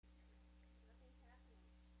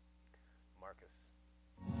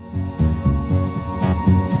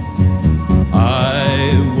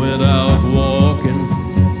I went out walking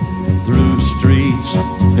through streets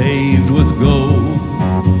paved with gold,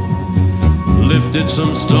 lifted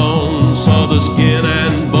some stones, saw the skin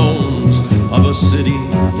and bones of a city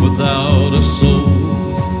without a soul.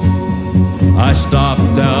 I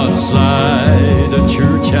stopped outside a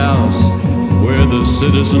church house where the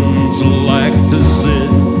citizens like to sit.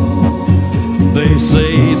 They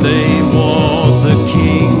say they want the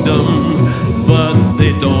kingdom, but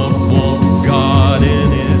they don't want God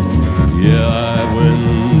in it. Yeah, I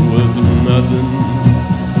went with nothing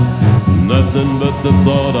but the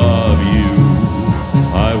thought of you.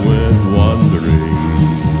 I went wandering.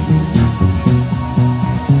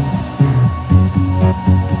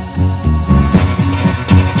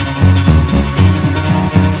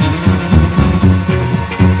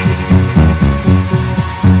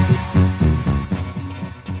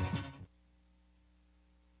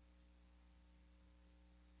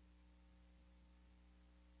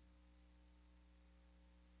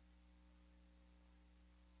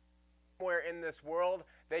 In this world,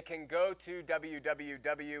 they can go to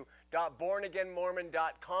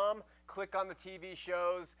www.bornagainmormon.com, click on the TV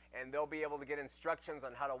shows, and they'll be able to get instructions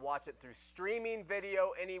on how to watch it through streaming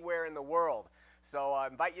video anywhere in the world. So I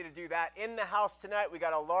invite you to do that. In the house tonight, we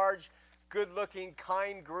got a large, good-looking,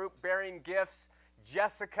 kind group bearing gifts.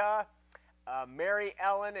 Jessica, Mary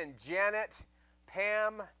Ellen and Janet,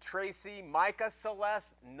 Pam, Tracy, Micah,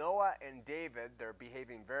 Celeste, Noah, and David. They're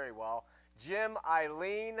behaving very well. Jim,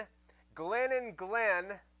 Eileen, Glenn and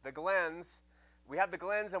Glenn, the Glens. We have the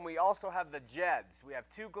Glens and we also have the Jeds. We have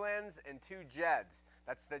two Glens and two Jeds.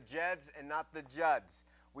 That's the Jeds and not the Judds.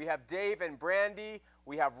 We have Dave and Brandy.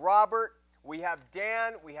 We have Robert. We have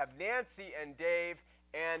Dan. We have Nancy and Dave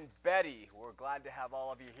and Betty. We're glad to have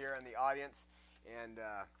all of you here in the audience and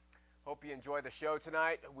hope you enjoy the show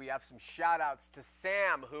tonight. We have some shout outs to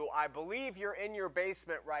Sam, who I believe you're in your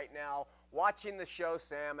basement right now watching the show,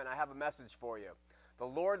 Sam, and I have a message for you. The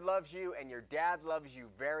Lord loves you, and your dad loves you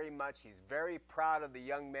very much. He's very proud of the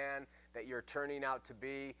young man that you're turning out to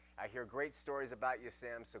be. I hear great stories about you,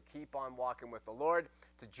 Sam, so keep on walking with the Lord.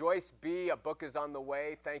 To Joyce B., a book is on the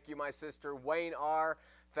way. Thank you, my sister. Wayne R.,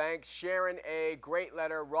 thanks. Sharon A., great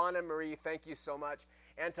letter. Ron and Marie, thank you so much.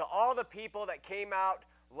 And to all the people that came out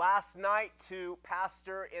last night to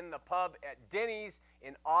pastor in the pub at Denny's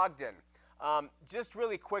in Ogden. Just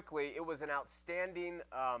really quickly, it was an outstanding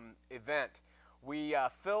event. We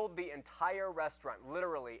filled the entire restaurant.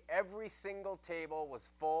 Literally, every single table was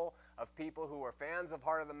full of people who were fans of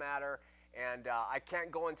Heart of the Matter. And I can't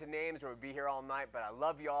go into names or we'd be here all night, but I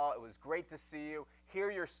love you all. It was great to see you, hear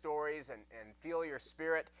your stories, and feel your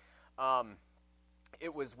spirit.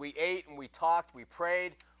 We ate and we talked, we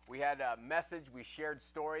prayed, we had a message, we shared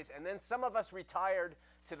stories. And then some of us retired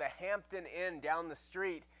to the Hampton Inn down the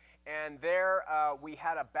street. And there we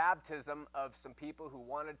had a baptism of some people who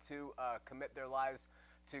wanted to commit their lives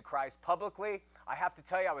to Christ publicly. I have to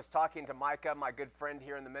tell you, I was talking to Micah, my good friend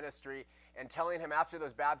here in the ministry, and telling him after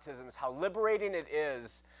those baptisms how liberating it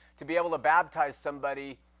is to be able to baptize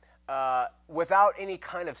somebody without any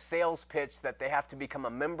kind of sales pitch that they have to become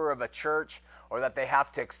a member of a church or that they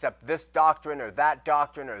have to accept this doctrine or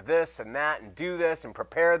this and that and do this and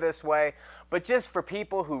prepare this way. But just for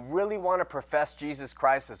people who really want to profess Jesus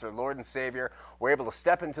Christ as their Lord and Savior, we're able to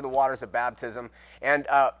step into the waters of baptism. And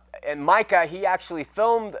Micah, he actually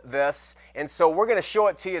filmed this, and so we're going to show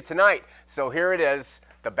it to you tonight. So here it is,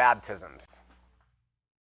 the baptisms.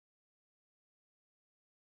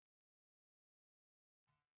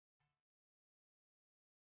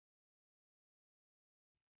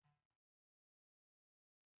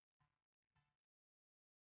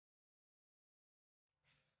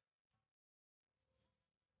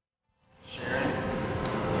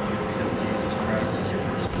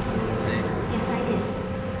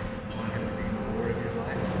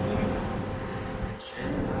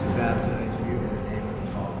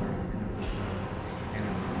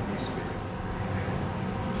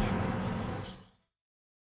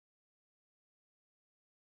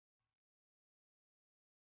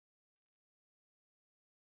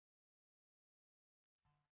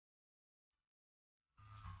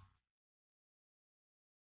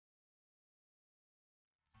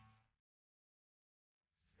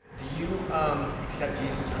 Accept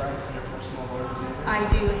Jesus Christ as your personal Lord and Savior? I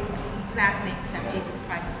do exactly accept Jesus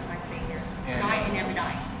Christ as my Savior, tonight and every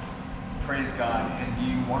night. Praise God. And do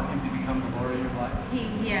you want Him to become the Lord of your life?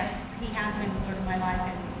 Yes, He has been the Lord of my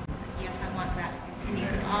life, and yes, I want that to continue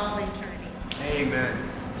for all eternity. Amen.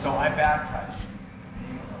 So I baptize you in the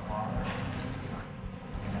name of the Father, and of the Son,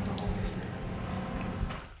 and of the Holy Spirit.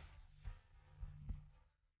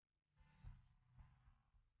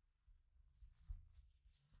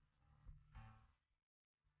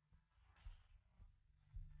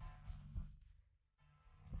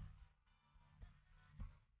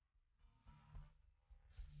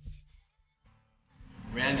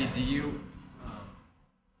 you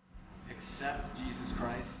accept Jesus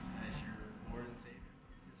Christ as your Lord and Savior?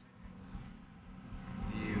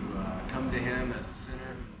 Do you come to Him as a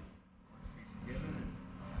sinner who wants to be forgiven and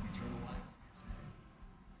have eternal life?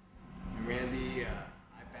 And Randy,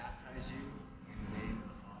 I baptize you in the name of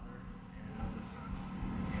the Father, and of the Son,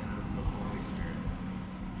 and of the Holy Spirit.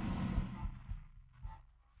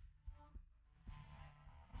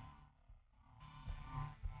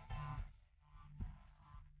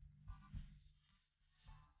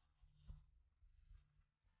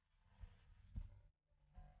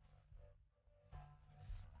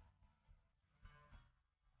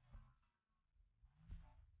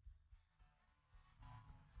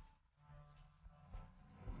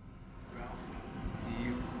 Ralph, do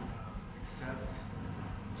you accept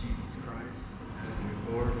Jesus Christ as your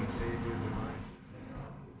Lord and Savior of your life?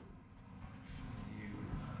 Do you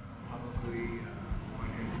publicly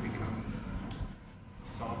want Him to become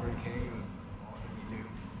the sovereign King of all that you do?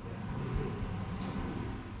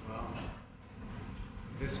 Well,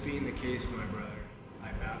 this being the case, my brother,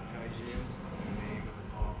 I baptize you in the name of the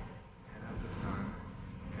Father, and of the Son,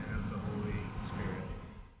 and of the Holy Spirit.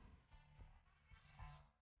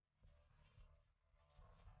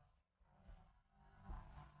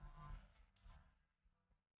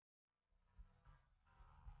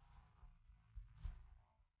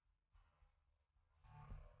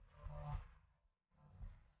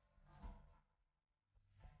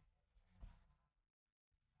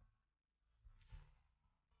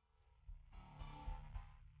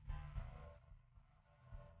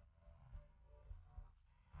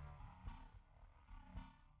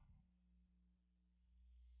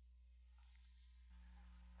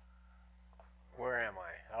 Where am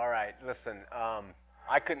I? All right, listen,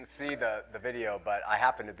 I couldn't see the video, but I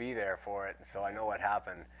happened to be there for it, so I know what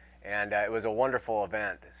happened. And it was a wonderful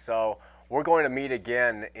event. So we're going to meet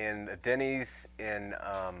again in Denny's in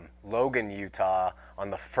Logan, Utah on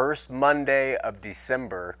the first Monday of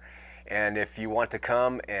December. And if you want to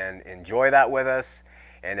come and enjoy that with us,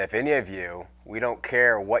 and if any of you, we don't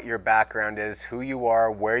care what your background is, who you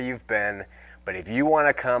are, where you've been, but if you want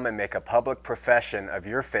to come and make a public profession of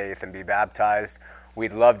your faith and be baptized,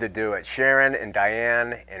 we'd love to do it. Sharon and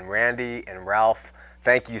Diane and Randy and Ralph,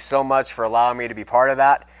 thank you so much for allowing me to be part of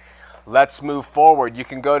that. Let's move forward. You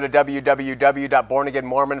can go to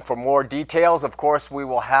www.bornagainmormon for more details. Of course, we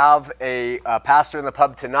will have a pastor in the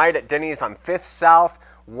pub tonight at Denny's on 5th South,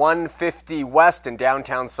 150 West in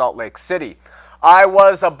downtown Salt Lake City. I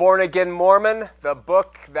Was a Born Again Mormon, the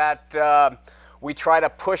book that we try to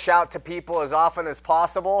push out to people as often as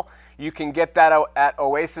possible. You can get that at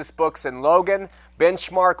Oasis Books in Logan,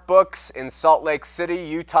 Benchmark Books in Salt Lake City,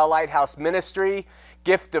 Utah Lighthouse Ministry,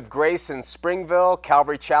 Gift of Grace in Springville,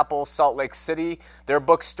 Calvary Chapel, Salt Lake City, their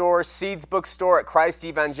bookstore, Seeds Bookstore at Christ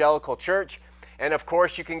Evangelical Church. And of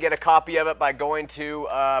course, you can get a copy of it by going to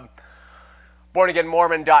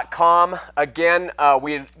bornagainmormon.com. Again,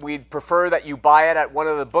 we'd prefer that you buy it at one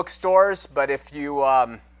of the bookstores, but if you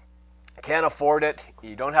can't afford it,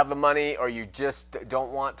 you don't have the money, or you just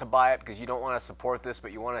don't want to buy it because you don't want to support this,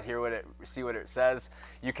 but you want to see what it says,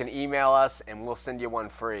 you can email us and we'll send you one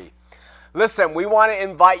free. Listen, we want to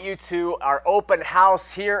invite you to our open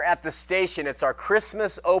house here at the station. It's our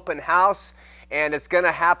Christmas open house, and it's going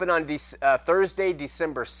to happen on Thursday,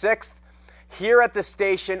 December 6th. Here at the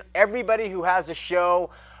station, everybody who has a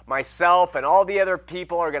show, myself and all the other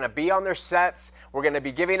people are going to be on their sets. We're going to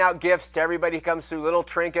be giving out gifts to everybody who comes through, little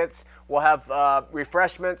trinkets. We'll have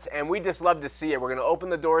refreshments, and we just love to see it. We're going to open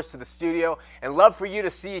the doors to the studio and love for you to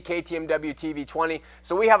see KTMW TV 20.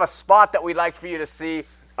 So we have a spot that we'd like for you to see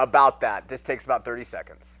about that. This takes about 30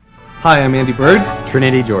 seconds. Hi, I'm Andy Bird.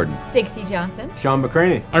 Trinity Jordan. Dixie Johnson. Sean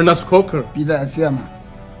McCraney. Ernest Coker. Peter Asiama.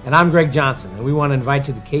 And I'm Greg Johnson, and we want to invite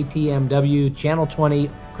you to KTMW Channel 20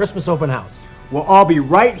 Christmas Open House. We'll all be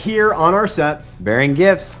right here on our sets, bearing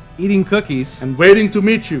gifts, Eating cookies. And waiting to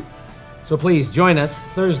meet you. So please join us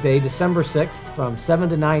Thursday, December 6th from 7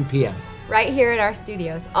 to 9 p.m. Right here at our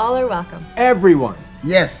studios. All are welcome. everyone.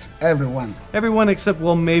 Yes, everyone. Everyone except,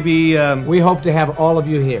 well, maybe, We hope to have all of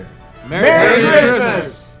you here. Merry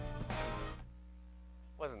Christmas!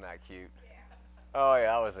 Wasn't that cute? Oh, yeah,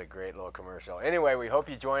 that was a great little commercial. Anyway, we hope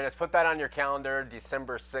you join us. Put that on your calendar,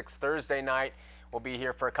 December 6th, Thursday night. We'll be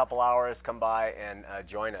here for a couple hours. Come by and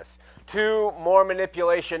join us. 2 more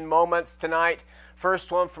manipulation moments tonight.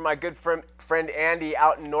 First one from my good friend Andy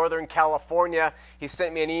out in Northern California. He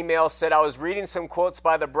sent me an email, said, I was reading some quotes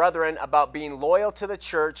by the brethren about being loyal to the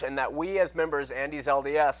church and that we as members, Andy's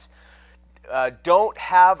LDS, don't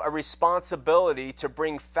have a responsibility to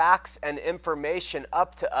bring facts and information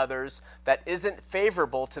up to others that isn't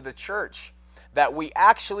favorable to the church. that we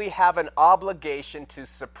actually have an obligation to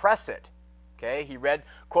suppress it. Okay, he read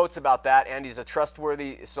quotes about that, and he's a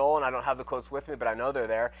trustworthy soul, and I don't have the quotes with me, but I know they're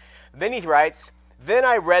there. Then he writes, then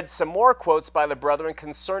I read some more quotes by the brethren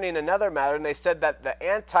concerning another matter, and they said that the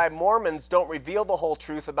anti-Mormons don't reveal the whole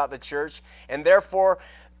truth about the church, and therefore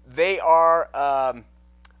they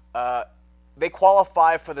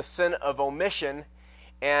qualify for the sin of omission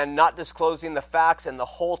and not disclosing the facts and the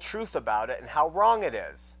whole truth about it and how wrong it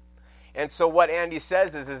is. And so what Andy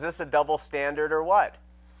says is this a double standard or what?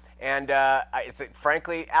 And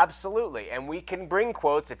frankly, absolutely. And we can bring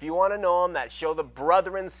quotes, if you want to know them, that show the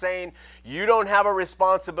brethren saying, you don't have a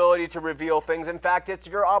responsibility to reveal things. In fact, it's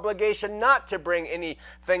your obligation not to bring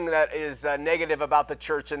anything that is negative about the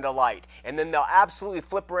church into light. And then they'll absolutely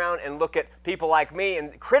flip around and look at people like me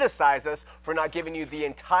and criticize us for not giving you the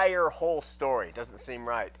entire whole story. Doesn't seem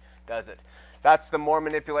right, does it? That's the more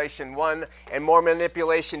manipulation 1. And more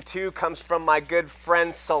manipulation 2 comes from my good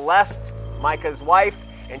friend Celeste, Micah's wife.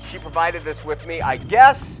 And she provided this with me. I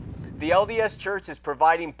guess the LDS Church is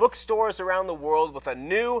providing bookstores around the world with a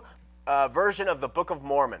new version of the Book of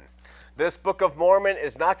Mormon. This Book of Mormon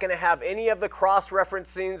is not going to have any of the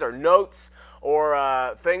cross-referencings or notes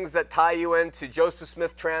or things that tie you into Joseph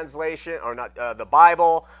Smith translation or not the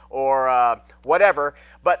Bible or whatever.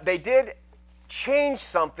 But they did change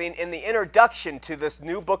something in the introduction to this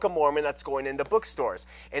new Book of Mormon that's going into bookstores.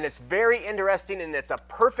 And it's very interesting, and it's a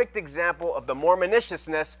perfect example of the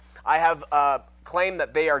Mormoniciousness I have claimed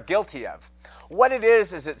that they are guilty of. What it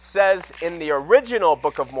is it says in the original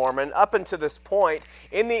Book of Mormon, up until this point,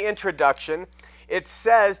 in the introduction, it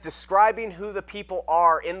says, describing who the people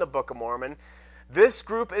are in the Book of Mormon, this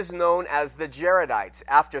group is known as the Jaredites.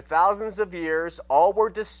 After thousands of years, all were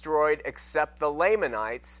destroyed except the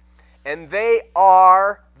Lamanites, and they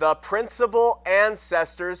are the principal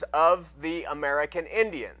ancestors of the American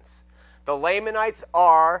Indians. The Lamanites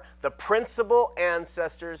are the principal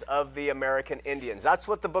ancestors of the American Indians. That's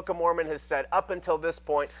what the Book of Mormon has said up until this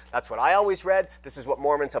point. That's what I always read. This is what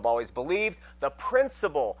Mormons have always believed. The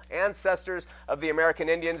principal ancestors of the American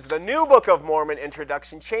Indians. The new Book of Mormon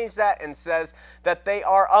introduction changed that and says that they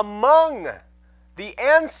are among the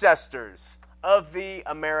ancestors of the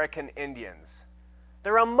American Indians.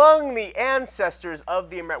 They're among the ancestors of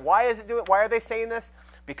the American. Why are they saying this?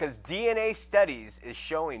 Because DNA studies is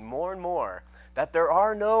showing more and more that there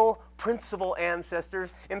are no principal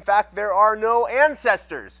ancestors. In fact, there are no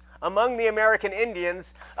ancestors among the American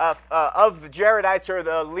Indians of the Jaredites or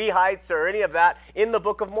the Lehites or any of that in the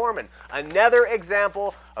Book of Mormon. Another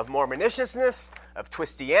example of Mormoniciousness, of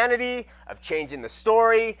Twistianity, of changing the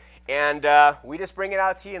story, and we just bring it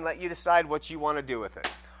out to you and let you decide what you want to do with it.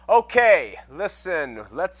 Okay, listen,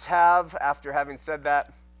 let's have, after having said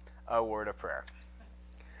that, a word of prayer.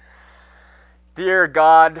 Dear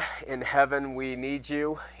God in heaven, we need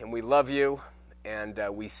you, and we love you, and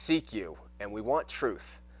we seek you, and we want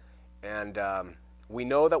truth. And we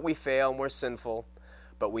know that we fail and we're sinful,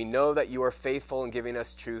 but we know that you are faithful in giving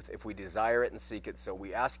us truth if we desire it and seek it. So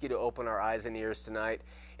we ask you to open our eyes and ears tonight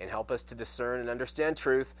and help us to discern and understand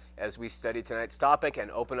truth as we study tonight's topic and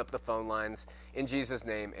open up the phone lines. In Jesus'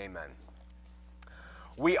 name, amen.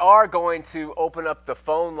 We are going to open up the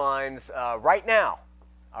phone lines right now,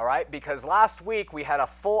 all right? Because last week we had a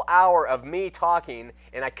full hour of me talking,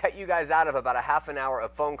 and I cut you guys out of about a half an hour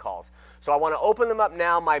of phone calls. So I want to open them up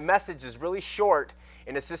now. My message is really short,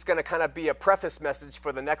 and it's just going to kind of be a preface message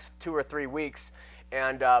for the next 2 or 3 weeks.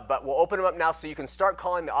 But we'll open them up now so you can start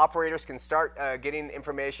calling. The operators can start getting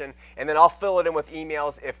information, and then I'll fill it in with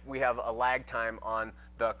emails if we have a lag time on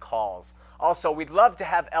the calls. Also, we'd love to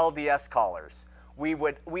have LDS callers. We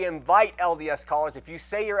invite LDS callers. If you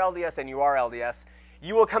say you're LDS and you are LDS,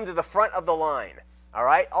 you will come to the front of the line. All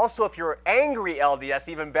right? Also, if you're angry LDS,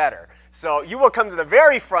 even better. So you will come to the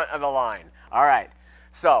very front of the line. All right.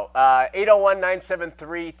 So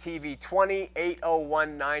 801-973-TV20,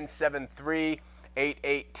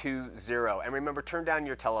 801-973-8820. And remember, turn down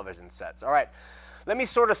your television sets. All right. Let me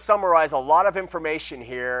sort of summarize a lot of information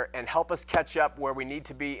here and help us catch up where we need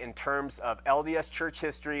to be in terms of LDS church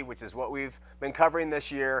history, which is what we've been covering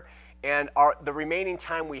this year, and the remaining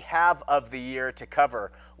time we have of the year to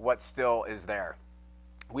cover what still is there.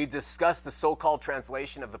 We've discussed the so-called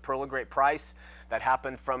translation of the Pearl of Great Price that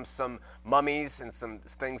happened from some mummies and some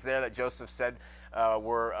things there that Joseph said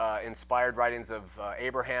were inspired writings of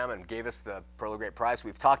Abraham and gave us the Pearl of Great Price.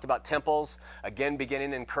 We've talked about temples, again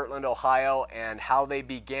beginning in Kirtland, Ohio, and how they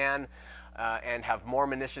began and have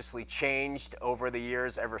Mormoniciously changed over the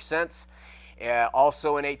years ever since.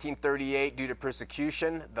 Also in 1838, due to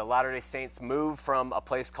persecution, the Latter-day Saints moved from a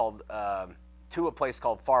place called to a place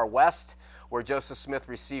called Far West, where Joseph Smith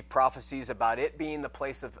received prophecies about it being the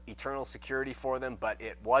place of eternal security for them, but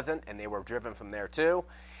it wasn't, and they were driven from there too.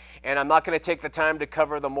 And I'm not going to take the time to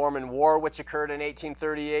cover the Mormon War, which occurred in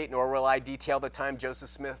 1838, nor will I detail the time Joseph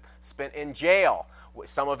Smith spent in jail.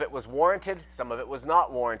 Some of it was warranted, some of it was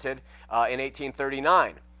not warranted in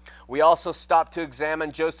 1839. We also stopped to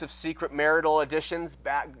examine Joseph's secret marital additions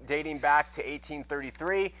dating back to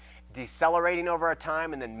 1833, decelerating over a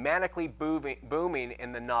time, and then manically booming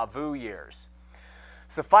in the Nauvoo years.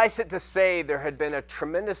 Suffice it to say, there had been a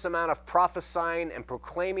tremendous amount of prophesying and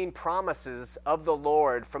proclaiming promises of the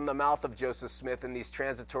Lord from the mouth of Joseph Smith in these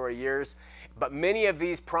transitory years, but many of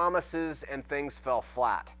these promises and things fell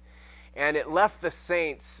flat. And it left the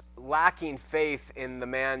saints lacking faith in the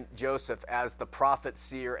man Joseph as the prophet,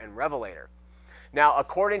 seer, and revelator. Now,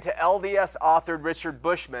 according to LDS author Richard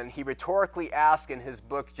Bushman, he rhetorically asked in his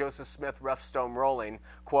book, Joseph Smith, Rough Stone Rolling,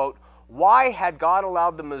 quote, "Why had God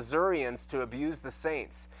allowed the Missourians to abuse the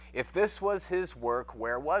saints? If this was his work,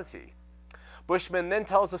 where was he?" Bushman then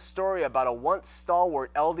tells a story about a once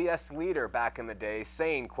stalwart LDS leader back in the day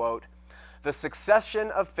saying, quote, "The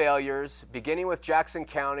succession of failures, beginning with Jackson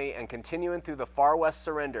County and continuing through the Far West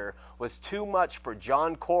surrender, was too much for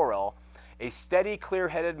John Corrill, a steady,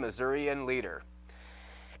 clear-headed Missourian leader.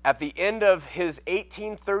 At the end of his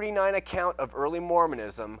 1839 account of early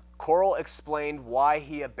Mormonism, Corrill explained why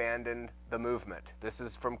he abandoned the movement." This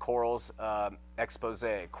is from Corrill's expose,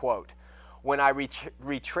 quote, "When I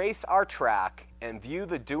retrace our track and view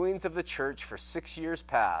the doings of the church for 6 years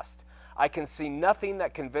past, I can see nothing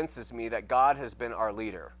that convinces me that God has been our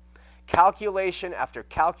leader. Calculation after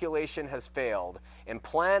calculation has failed, and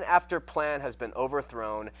plan after plan has been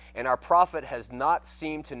overthrown, and our prophet has not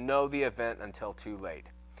seemed to know the event until too late.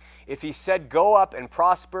 If he said, 'Go up and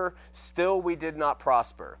prosper,' still we did not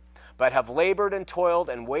prosper, but have labored and toiled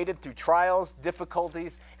and waded through trials,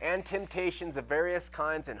 difficulties, and temptations of various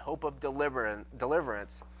kinds in hope of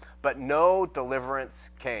deliverance, but no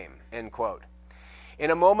deliverance came," end quote. In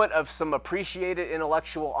a moment of some appreciated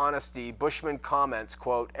intellectual honesty, Bushman comments,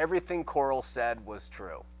 quote, "Everything Corrill said was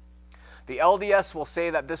true." The LDS will say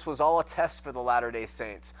that this was all a test for the Latter-day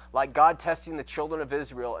Saints, like God testing the children of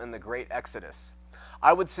Israel in the Great Exodus.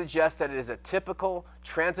 I would suggest that it is a typical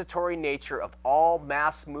transitory nature of all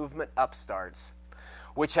mass movement upstarts,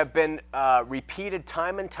 which have been repeated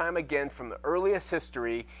time and time again from the earliest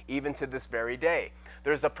history even to this very day.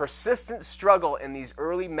 There's a persistent struggle in these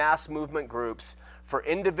early mass movement groups for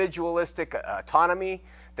individualistic autonomy.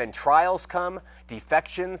 Then trials come,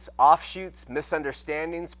 defections, offshoots,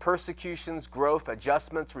 misunderstandings, persecutions, growth,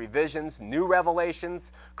 adjustments, revisions, new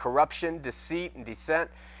revelations, corruption, deceit, and dissent.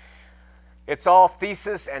 It's all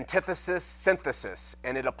thesis, antithesis, synthesis,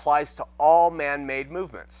 and it applies to all man-made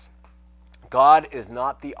movements. God is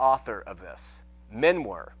not the author of this. Men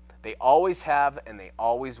were. They always have, and they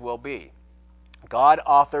always will be. God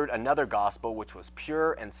authored another gospel which was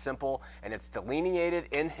pure and simple, and it's delineated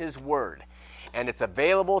in his word. And it's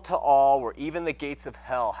available to all, where even the gates of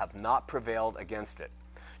hell have not prevailed against it.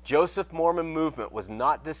 Joseph Mormon movement was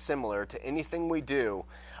not dissimilar to anything we do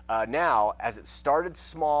now, as it started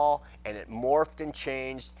small and it morphed and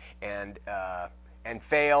changed and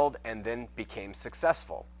failed and then became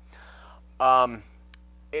successful. When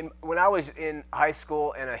I was in high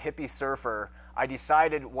school and a hippie surfer, I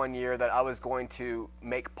decided one year that I was going to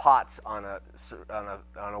make pots on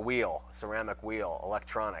a wheel, ceramic wheel,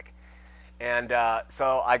 electronic. And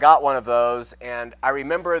so I got one of those, and I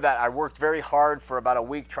remember that I worked very hard for about a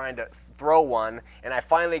week trying to throw one, and I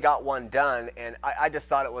finally got one done, and I just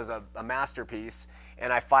thought it was a masterpiece,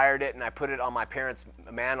 and I fired it, and I put it on my parents'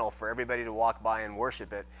 mantle for everybody to walk by and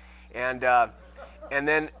worship it. And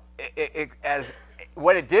then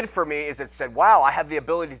what it did for me is it said, wow, I have the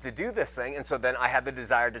ability to do this thing, and so then I had the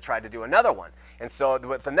desire to try to do another one. And so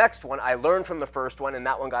with the next one, I learned from the first one, and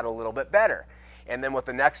that one got a little bit better. And then with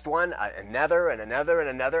the next one, another and another and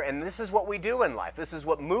another. And this is what we do in life. This is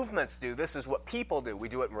what movements do. This is what people do. We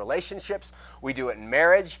do it in relationships. We do it in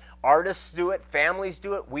marriage. Artists do it. Families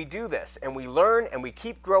do it. We do this. And we learn, and we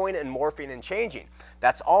keep growing and morphing and changing.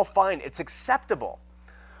 That's all fine. It's acceptable.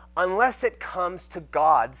 Unless it comes to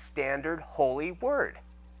God's standard holy word.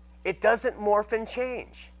 It doesn't morph and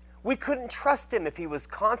change. We couldn't trust him if he was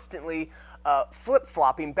constantly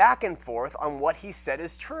flip-flopping back and forth on what he said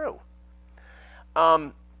is true.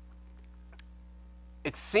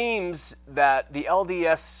 It seems that the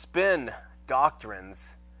LDS spin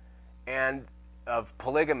doctrines and of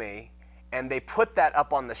polygamy, and they put that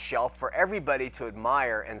up on the shelf for everybody to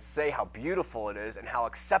admire and say how beautiful it is and how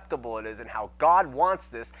acceptable it is and how God wants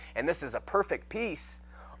this, and this is a perfect piece,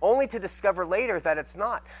 only to discover later that it's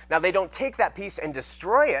not. Now, they don't take that piece and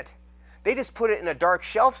destroy it. They just put it in a dark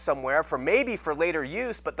shelf somewhere for maybe for later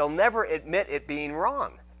use, but they'll never admit it being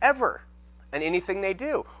wrong, ever, in anything they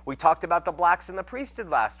do. We talked about the blacks in the priesthood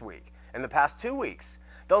last week, in the past 2 weeks.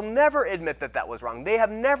 They'll never admit that that was wrong. They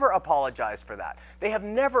have never apologized for that. They have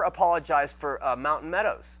never apologized for Mountain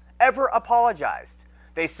Meadows, ever apologized.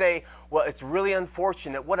 They say, well, it's really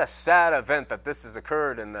unfortunate. What a sad event that this has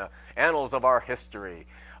occurred in the annals of our history.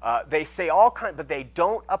 They say all kinds, but they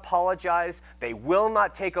don't apologize. They will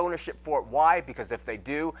not take ownership for it. Why? Because if they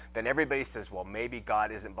do, then everybody says, well, maybe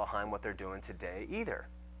God isn't behind what they're doing today either.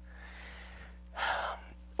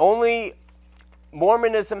 Only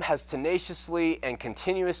Mormonism has tenaciously and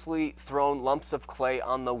continuously thrown lumps of clay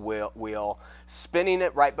on the wheel, spinning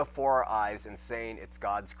it right before our eyes and saying it's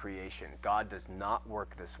God's creation. God does not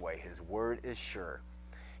work this way. His word is sure.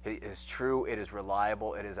 It is true. It is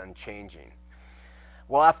reliable. It is unchanging.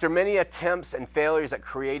 Well, after many attempts and failures at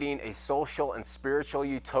creating a social and spiritual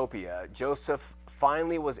utopia, Joseph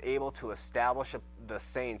finally was able to establish the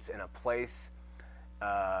saints in a place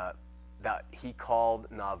that he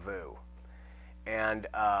called Nauvoo. And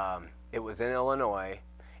it was in Illinois.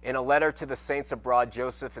 In a letter to the saints abroad,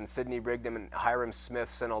 Joseph and Sidney Rigdon and Hiram Smith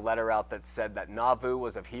sent a letter out that said that Nauvoo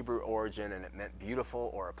was of Hebrew origin and it meant beautiful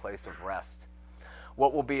or a place of rest.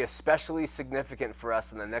 What will be especially significant for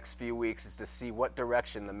us in the next few weeks is to see what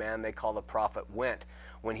direction the man they call the prophet went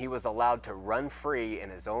when he was allowed to run free in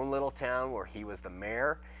his own little town where he was the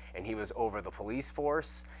mayor and he was over the police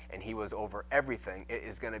force and he was over everything. It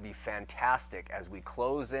is going to be fantastic as we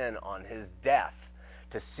close in on his death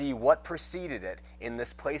to see what preceded it in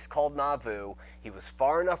this place called Nauvoo. He was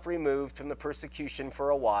far enough removed from the persecution for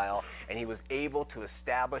a while, and he was able to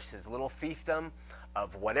establish his little fiefdom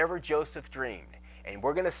of whatever Joseph dreamed. And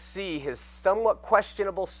we're going to see his somewhat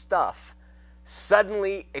questionable stuff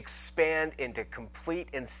suddenly expand into complete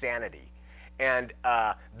insanity. And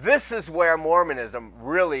this is where Mormonism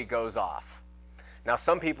really goes off. Now,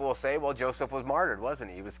 some people will say, well, Joseph was martyred,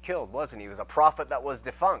 wasn't he? He was killed, wasn't he? He was a prophet that was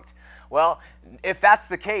defunct. Well, if that's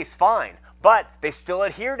the case, fine. But they still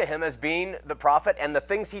adhere to him as being the prophet, and the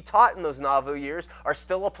things he taught in those Nauvoo years are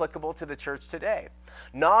still applicable to the church today.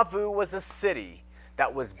 Nauvoo was a city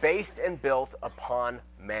that was based and built upon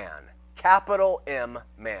man. Capital M,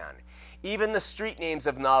 man. Even the street names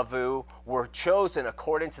of Nauvoo were chosen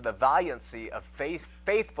according to the valiancy of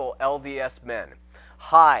faithful LDS men.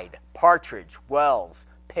 Hyde, Partridge, Wells,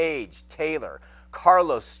 Page, Taylor,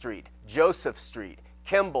 Carlos Street, Joseph Street,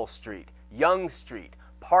 Kimball Street, Young Street,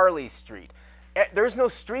 Parley Street. There's no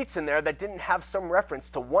streets in there that didn't have some reference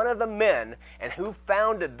to one of the men and who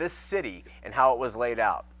founded this city and how it was laid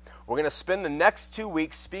out. We're going to spend the next 2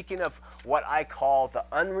 weeks speaking of what I call the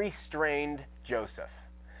unrestrained Joseph.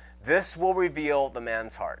 This will reveal the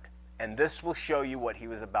man's heart, and this will show you what he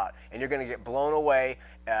was about. And you're going to get blown away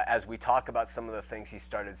as we talk about some of the things he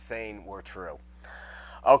started saying were true.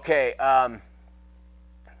 Okay,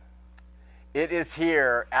 it is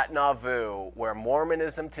here at Nauvoo where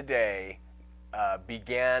Mormonism today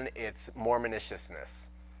began its Mormoniciousness.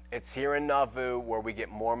 It's here in Nauvoo where we get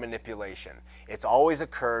more manipulation. It's always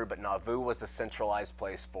occurred, but Nauvoo was the centralized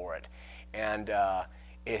place for it. And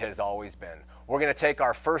it has always been. We're going to take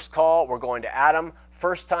our first call. We're going to Adam,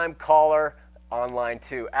 first-time caller on line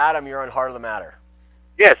 2. Adam, you're on Heart of the Matter.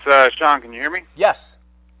 Yes, Sean, can you hear me? Yes.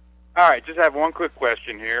 All right, just have one quick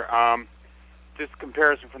question here. Just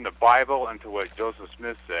comparison from the Bible and to what Joseph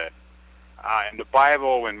Smith said. In the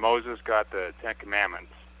Bible, when Moses got the Ten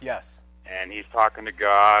Commandments, yes, and he's talking to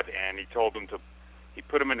God, and he told him he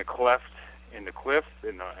put him in the cliff, in the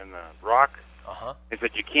rock. He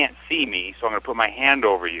said, "You can't see me, so I'm going to put my hand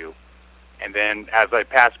over you, and then as I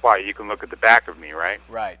pass by, you can look at the back of me." Right.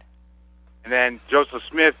 Right. And then Joseph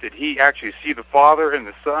Smith, did he actually see the Father and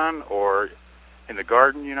the Son, or in the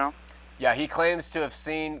garden? You know. Yeah, he claims to have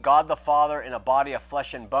seen God the Father in a body of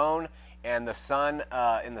flesh and bone, and the Son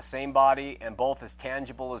in the same body, and both as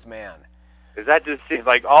tangible as man. Does that just seem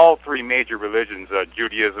like all three major religions,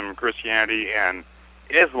 Judaism, Christianity, and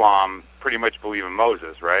Islam, pretty much believe in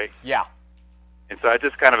Moses, right? Yeah. And so it's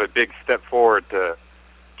just kind of a big step forward to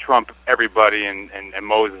trump everybody and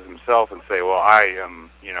Moses himself and say, well, I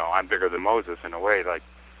am, I'm bigger than Moses in a way. Like,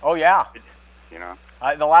 oh, yeah.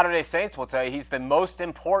 The Latter-day Saints will tell you he's the most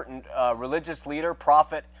important religious leader,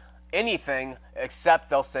 prophet, anything except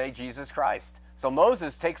they'll say Jesus Christ. So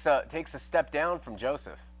Moses takes a step down from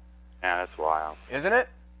Joseph. Yeah, that's wild. Isn't it?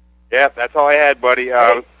 Yeah, that's all I had, buddy.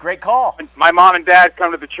 Hey, great call. My mom and dad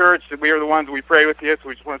come to the church. We are the ones we pray with you, so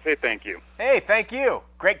we just want to say thank you. Hey, thank you.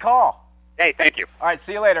 Great call. Hey, thank you. All right,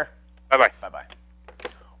 see you later. Bye-bye. Bye-bye.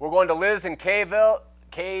 We're going to Liz in Caryville.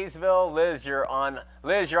 Kaysville. Liz, you're on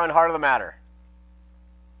Heart of the Matter.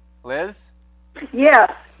 Liz?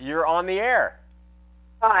 Yes. You're on the air.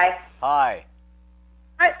 Hi. Hi.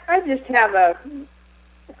 I just have a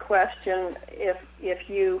question. If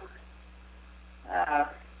you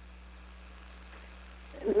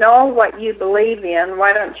know what you believe in,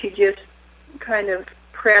 why don't you just kind of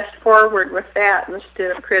press forward with that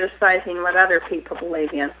instead of criticizing what other people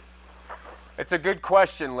believe in? It's a good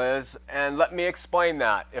question, Liz, and let me explain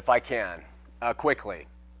that if I can, quickly.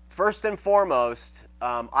 First and foremost,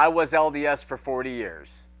 I was LDS for 40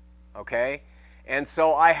 years, okay? And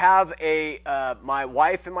so I have my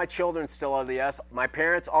wife and my children still LDS, my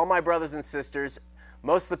parents, all my brothers and sisters,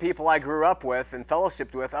 most of the people I grew up with and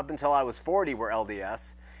fellowshiped with up until I was 40 were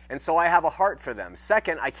LDS, and so I have a heart for them.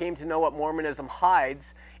 Second, I came to know what Mormonism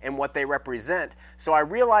hides and what they represent, so I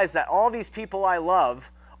realized that all these people I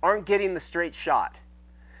love aren't getting the straight shot.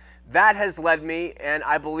 That has led me, and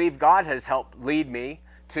I believe God has helped lead me,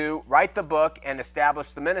 to write the book and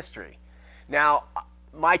establish the ministry. Now,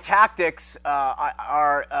 my tactics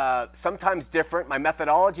are sometimes different. My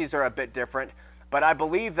methodologies are a bit different, but I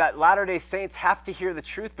believe that Latter-day Saints have to hear the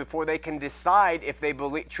truth before they can decide if they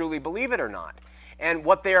truly believe it or not. And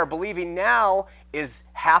what they are believing now is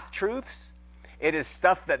half-truths. It is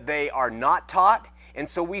stuff that they are not taught. And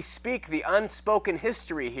so we speak the unspoken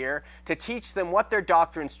history here to teach them what their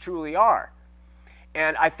doctrines truly are.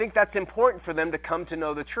 And I think that's important for them to come to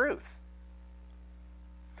know the truth.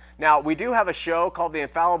 Now, we do have a show called The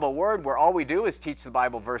Infallible Word where all we do is teach the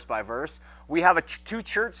Bible verse by verse. We have 2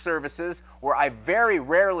 church services where I very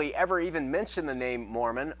rarely ever even mention the name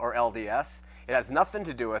Mormon or LDS. It has nothing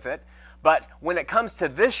to do with it. But when it comes to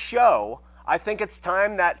this show, I think it's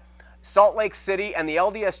time that Salt Lake City and the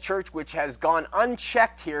LDS Church, which has gone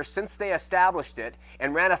unchecked here since they established it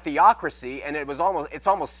and ran a theocracy, and it's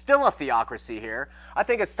almost still a theocracy here, I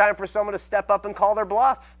think it's time for someone to step up and call their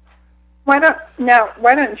bluff. Why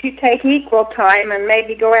don't you take equal time and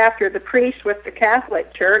maybe go after the priest with the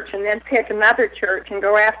Catholic Church and then pick another church and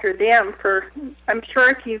go after them for, I'm sure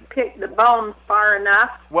if you pick the bones far enough.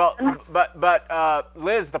 Well, but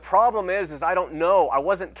Liz, the problem is I don't know. I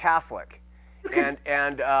wasn't Catholic.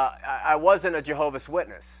 And I wasn't a Jehovah's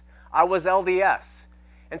Witness. I was LDS.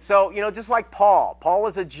 And so, just like Paul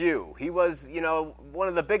was a Jew. He was, one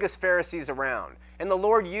of the biggest Pharisees around. And the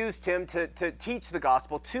Lord used him to teach the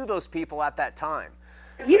gospel to those people at that time.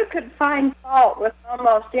 You could find fault with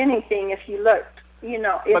almost anything if you looked,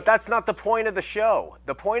 But that's not the point of the show.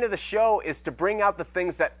 The point of the show is to bring out the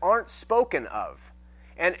things that aren't spoken of.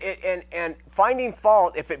 And finding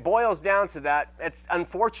fault, if it boils down to that, it's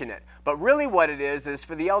unfortunate. But really what it is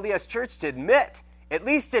for the LDS Church to at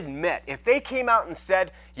least admit, if they came out and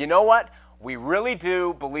said, you know what, we really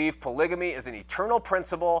do believe polygamy is an eternal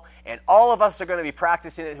principle, and all of us are going to be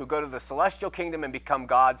practicing it who go to the celestial kingdom and become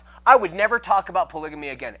gods, I would never talk about polygamy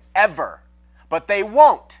again, ever. But they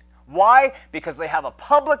won't. Why? Because they have a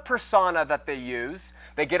public persona that they use.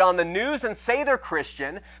 They get on the news and say they're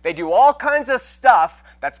Christian. They do all kinds of stuff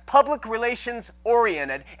that's public relations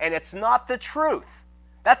oriented, and it's not the truth.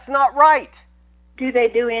 That's not right. Do they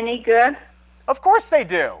do any good? Of course they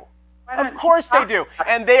do. Of course they do.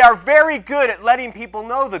 And they are very good at letting people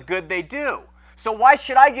know the good they do. So why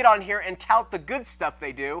should I get on here and tout the good stuff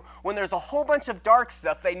they do when there's a whole bunch of dark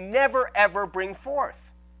stuff they never, ever bring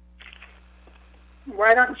forth?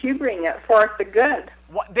 Why don't you bring it forth the good?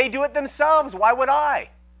 They do it themselves. Why would I?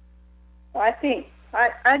 I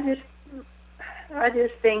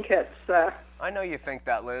just think it's. I know you think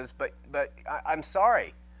that, Liz, but I'm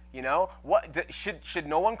sorry. What should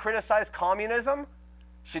no one criticize communism?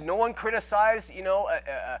 Should no one criticize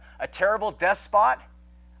a terrible despot?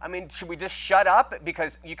 I mean, should we just shut up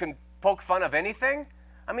because you can poke fun of anything?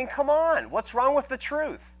 I mean, come on. What's wrong with the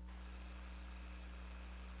truth?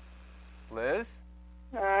 Liz?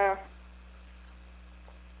 All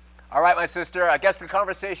right, my sister. I guess the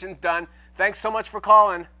conversation's done. Thanks so much for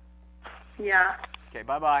calling. Yeah. Okay,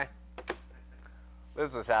 bye-bye.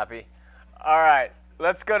 Liz was happy. All right,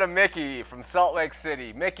 let's go to Mickey from Salt Lake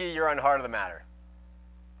City. Mickey, you're on Heart of the Matter.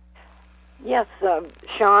 Yes,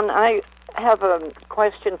 Sean, I have a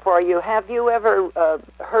question for you. Have you ever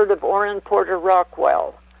heard of Orrin Porter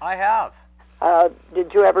Rockwell? I have.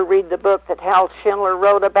 Did you ever read the book that Hal Schindler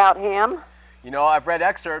wrote about him? I've read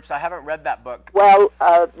excerpts. I haven't read that book. Well,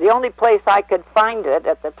 the only place I could find it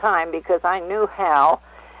at the time, because I knew Hal,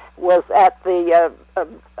 was at the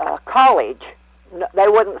college. They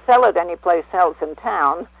wouldn't sell it anyplace else in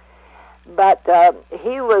town, but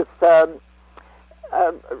he was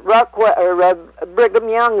Brigham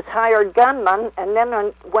Young's hired gunman, and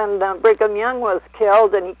then when Brigham Young was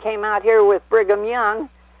killed and he came out here with Brigham Young,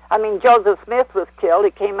 Joseph Smith was killed,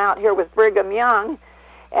 he came out here with Brigham Young,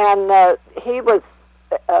 and he was,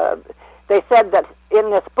 they said that in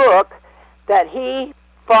this book that he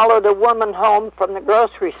followed a woman home from the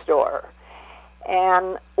grocery store.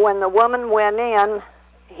 And when the woman went in,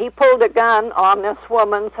 he pulled a gun on this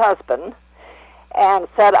woman's husband and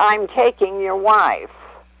said, "I'm taking your wife."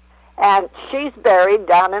 And she's buried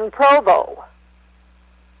down in Provo.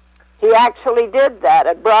 He actually did that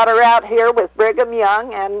and brought her out here with Brigham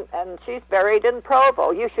Young, and she's buried in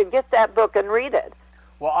Provo. You should get that book and read it.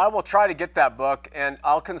 Well, I will try to get that book, and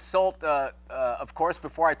I'll consult, of course,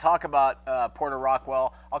 before I talk about Porter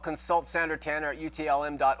Rockwell, I'll consult Sandra Tanner at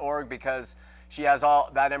utlm.org because she has all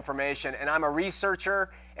that information. And I'm a researcher,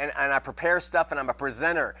 and I prepare stuff, and I'm a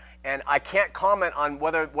presenter. And I can't comment on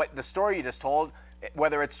what the story you just told,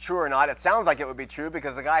 whether it's true or not. It sounds like it would be true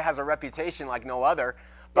because the guy has a reputation like no other.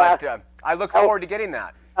 But I look forward to getting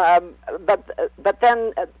that. But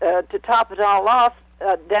then to top it all off,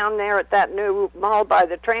 down there at that new mall by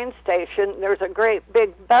the train station, there's a great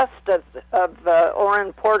big bust of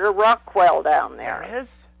Orrin Porter Rockwell down there. There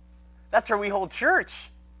is? That's where we hold church,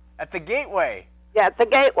 at the Gateway. Yeah, at the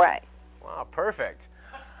Gateway. Wow, perfect.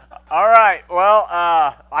 All right, well,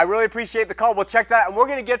 I really appreciate the call. We'll check that, and we're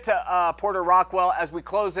going to get to Porter Rockwell as we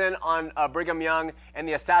close in on Brigham Young and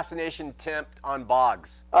the assassination attempt on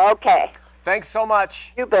Boggs. Okay. Thanks so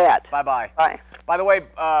much. You bet. Bye-bye. Bye. By the way,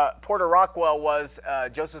 Porter Rockwell was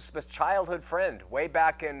Joseph Smith's childhood friend way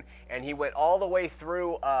back in, and he went all the way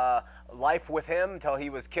through life with him until he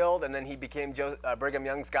was killed, and then he became Brigham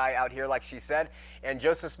Young's guy out here, like she said. And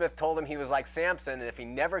Joseph Smith told him he was like Samson, and if he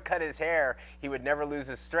never cut his hair, he would never lose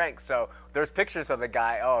his strength. So there's pictures of the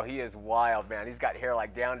guy. Oh, he is wild, man. He's got hair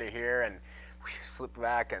like down to here and slip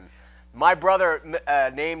back. And my brother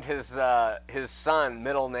named his son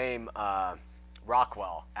middle name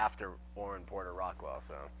Rockwell after Orrin Porter Rockwell.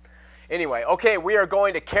 So anyway, okay, we are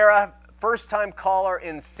going to Kara, first-time caller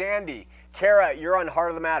in Sandy. Kara, you're on Heart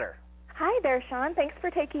of the Matter. Hi there, Sean. Thanks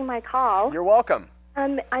for taking my call. You're welcome.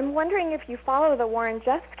 I'm wondering if you follow the Warren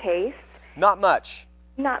Jeffs case. Not much.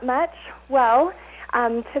 Not much? Well,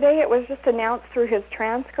 today it was just announced through his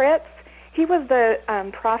transcripts. He was the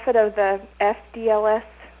prophet of the FDLS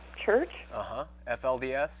church.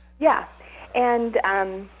 FLDS? Yeah. And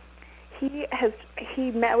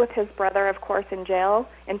he met with his brother, of course, in jail,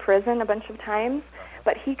 in prison a bunch of times,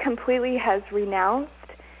 but he completely has renounced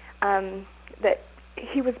that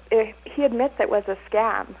he admits it was a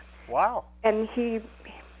scam. Wow. And he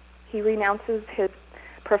renounces his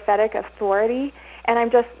prophetic authority, and I'm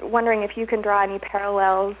just wondering if you can draw any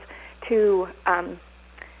parallels to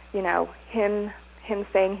him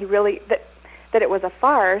saying he really that it was a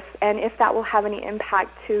farce, and if that will have any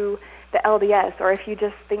impact to the LDS, or if you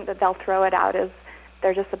just think that they'll throw it out as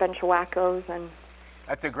they're just a bunch of wackos. And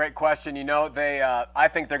that's a great question. I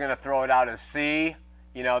think they're going to throw it out as C.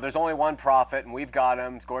 There's only one prophet, and we've got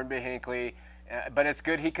him. It's Gordon B. Hinckley. But it's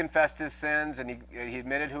good he confessed his sins, and he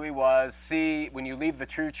admitted who he was. C, when you leave the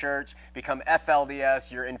true church, become FLDS,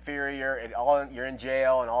 you're inferior, you're in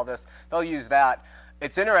jail and all this. They'll use that.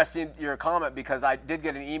 It's interesting, your comment, because I did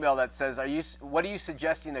get an email that says, what are you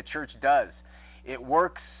suggesting the church does? It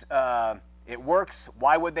works.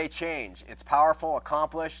 Why would they change? It's powerful,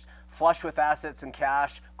 accomplished, flush with assets and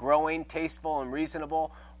cash, growing, tasteful, and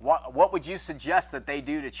reasonable. What would you suggest that they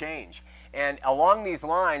do to change? And along these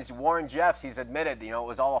lines, Warren Jeffs, he's admitted, it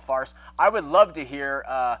was all a farce. I would love to hear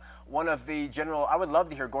I would love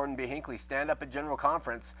to hear Gordon B. Hinckley stand up at General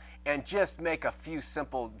Conference and just make a few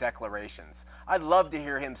simple declarations. I'd love to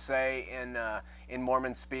hear him say in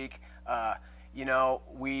Mormon speak,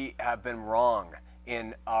 we have been wrong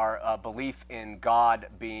in our belief in God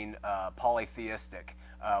being polytheistic.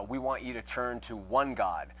 We want you to turn to one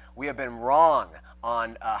God. We have been wrong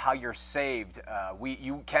on how you're saved.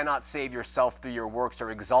 You cannot save yourself through your works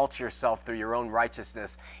or exalt yourself through your own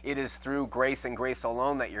righteousness. It is through grace and grace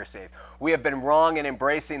alone that you're saved. We have been wrong in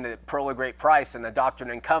embracing the pearl of great price and the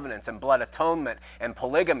doctrine and covenants and blood atonement and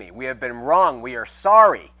polygamy. We have been wrong. We are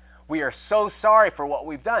sorry. We are so sorry for what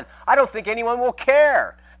we've done. I don't think anyone will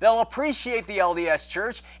care. They'll appreciate the LDS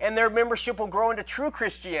Church, and their membership will grow into true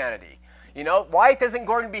Christianity. Why doesn't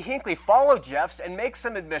Gordon B. Hinckley follow Jeffs and make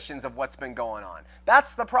some admissions of what's been going on?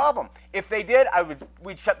 That's the problem. If they did,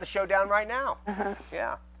 we'd shut the show down right now.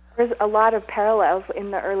 Yeah. There's a lot of parallels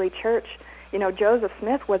in the early church. Joseph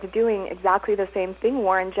Smith was doing exactly the same thing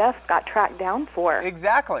Warren Jeffs got tracked down for.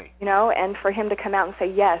 Exactly. And for him to come out and say,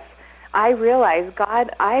 yes, I realize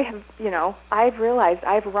I've realized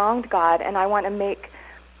I've wronged God, and I want to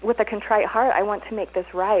with a contrite heart, I want to make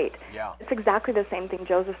this right. Yeah. It's exactly the same thing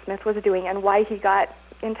Joseph Smith was doing, and why he got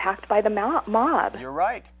attacked by the mob. You're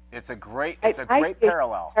right. It's a great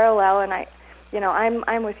parallel. And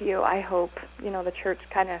I'm with you. I hope, the church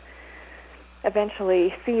kind of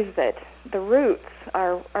eventually sees that the roots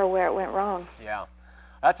are where it went wrong. Yeah.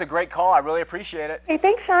 That's a great call. I really appreciate it. Hey,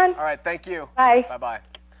 thanks, Sean. All right, thank you. Bye. Bye-bye.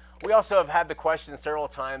 We also have had the question several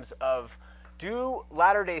times of, do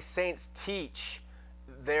Latter-day Saints teach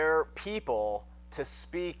their people to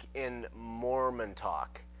speak in Mormon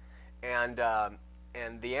talk? And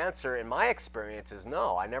the answer, in my experience, is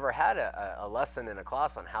no. I never had a lesson in a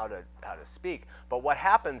class on how to speak. But what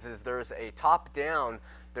happens is there's a top-down,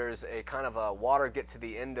 there's a kind of a water get to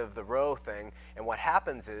the end of the row thing, and what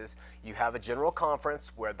happens is you have a general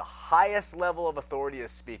conference where the highest level of authority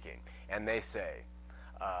is speaking, and they say,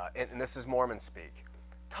 and this is Mormon speak,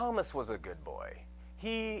 Thomas was a good boy.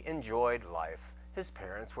 He enjoyed life. His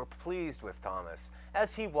parents were pleased with Thomas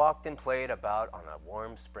as he walked and played about on a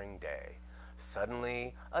warm spring day.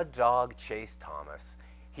 Suddenly, a dog chased Thomas.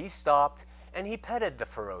 He stopped and he petted the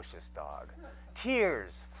ferocious dog.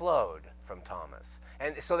 Tears flowed from Thomas.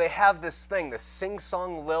 And so they have this thing, this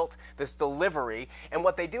sing-song lilt, this delivery, and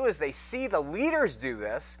what they do is they see the leaders do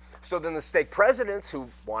this, so then the stake presidents who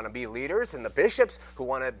want to be leaders and the bishops who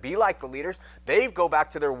want to be like the leaders, they go back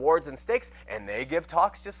to their wards and stakes, and they give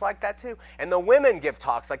talks just like that too. And the women give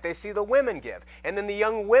talks like they see the women give. And then the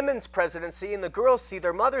young women's presidency and the girls see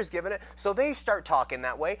their mothers giving it, so they start talking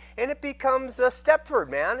that way, and it becomes a Stepford,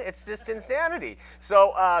 man. It's just insanity.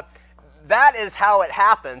 So, that is how it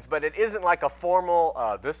happens, but it isn't like a formal,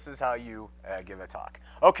 this is how you give a talk.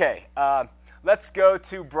 Okay, let's go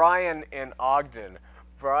to Brian in Ogden.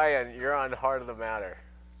 Brian, you're on Heart of the Matter.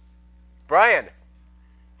 Brian.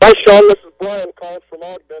 Hi, Sean. This is Brian calling from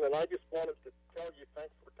Ogden, and I just wanted to tell you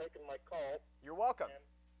thanks for taking my call. You're welcome.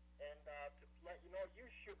 And to let you know, you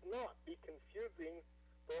should not be confusing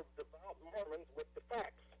those devout Mormons with the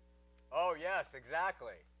facts. Oh, yes,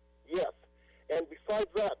 exactly. Yes. And besides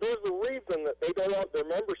that, there's a reason that they don't want their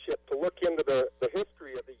membership to look into the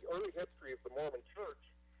history of the early history of the Mormon Church,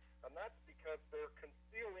 and that's because they're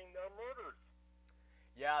concealing their murders.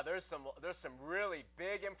 Yeah, there's some really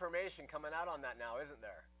big information coming out on that now, isn't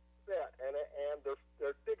there? Yeah, and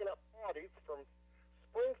they're digging up bodies from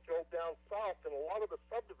Springfield down south in a lot of the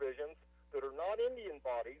subdivisions that are not Indian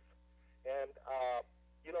bodies, and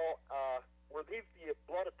were these the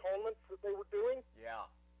blood atonements that they were doing? Yeah.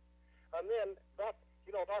 And then that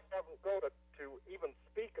doesn't go to even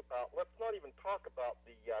speak about, let's not even talk about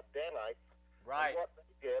the Danites. Right. And what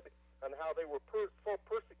they did and how they were so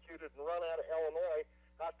persecuted and run out of Illinois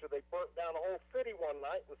after they burnt down a whole city one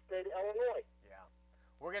night in the state of Illinois. Yeah.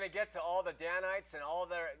 We're going to get to all the Danites and all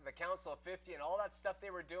the Council of 50 and all that stuff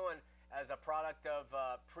they were doing as a product of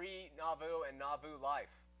pre-Nauvoo and Nauvoo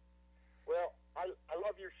life. Well, I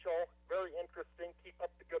love your show. Very interesting. Keep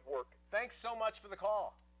up the good work. Thanks so much for the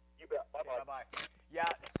call. You bet. Bye-bye. Bye-bye. Yeah,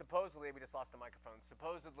 supposedly, we just lost the microphone.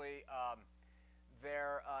 Supposedly,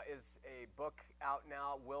 there is a book out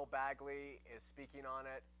now. Will Bagley is speaking on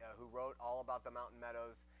it, who wrote all about the Mountain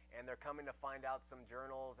Meadows. And they're coming to find out some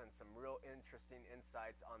journals and some real interesting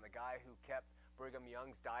insights on the guy who kept Brigham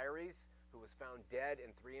Young's diaries, who was found dead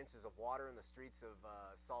in 3 inches of water in the streets of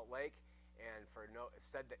Salt Lake. And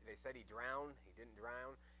they said he drowned. He didn't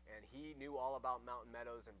drown. And he knew all about Mountain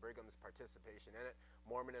Meadows and Brigham's participation in it.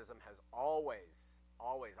 Mormonism has always,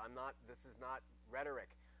 this is not rhetoric,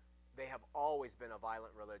 they have always been a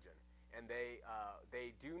violent religion. And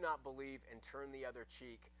they do not believe in turn the other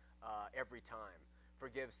cheek every time.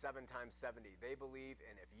 Forgive 7 times 70. They believe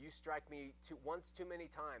in if you strike me once too many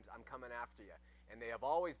times, I'm coming after you. And they have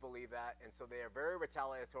always believed that, and so they are very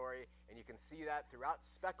retaliatory, and you can see that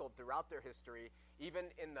speckled throughout their history, even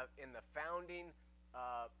in the founding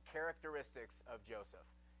characteristics of Joseph.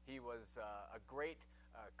 He was a great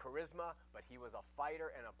charisma, but he was a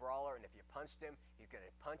fighter and a brawler, and if you punched him, he's going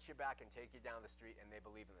to punch you back and take you down the street, and they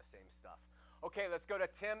believe in the same stuff. Okay, let's go to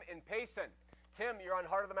Tim in Payson. Tim, you're on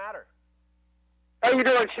Heart of the Matter. How you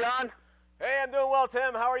doing, Sean? Hey, I'm doing well,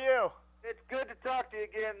 Tim. How are you? It's good to talk to you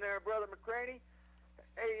again there, Brother McCraney.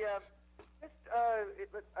 Hey,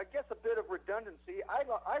 I guess a bit of redundancy.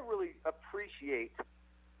 I really appreciate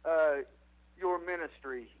your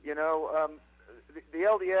ministry. You know, the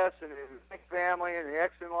LDS and the family and the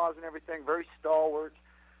ex-in-laws and everything, very stalwart,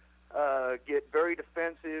 get very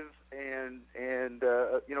defensive, and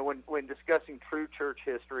when discussing true church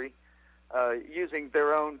history, using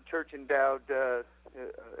their own church-endowed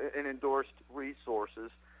and endorsed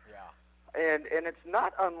resources. Yeah. And it's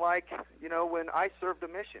not unlike, when I served a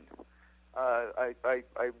mission. I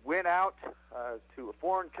went out to a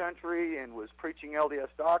foreign country and was preaching LDS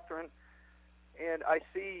doctrine, and I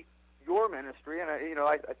see your ministry, and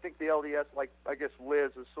I think the LDS, like I guess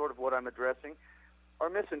Liz is sort of what I'm addressing, are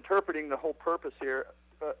misinterpreting the whole purpose here,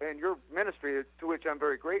 and your ministry, to which I'm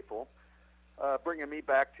very grateful, bringing me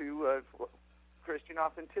back to Christian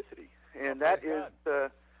authenticity, and that is.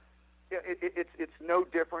 It's no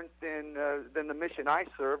different than the mission I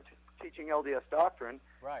served, teaching LDS doctrine,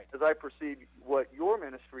 right? As I perceive what your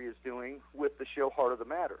ministry is doing with the show Heart of the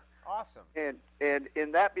Matter. Awesome. And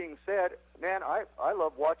in that being said, man, I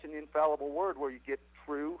love watching the Infallible Word, where you get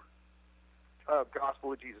true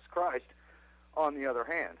gospel of Jesus Christ. On the other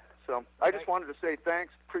hand, so I just wanted to say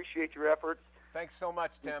thanks. Appreciate your efforts. Thanks so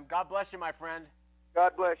much, Tim. God bless you, my friend.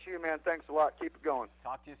 God bless you, man. Thanks a lot. Keep it going.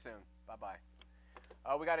 Talk to you soon. Bye-bye.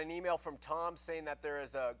 We got an email from Tom saying that there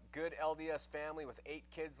is a good LDS family with 8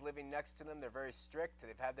 kids living next to them. They're very strict.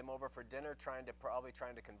 They've had them over for dinner, probably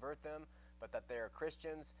trying to convert them, but that they are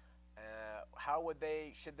Christians. How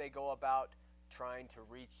should they go about trying to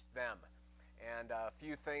reach them? And a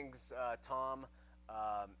few things, Tom,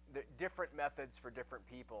 different methods for different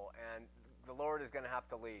people, and the Lord is going to have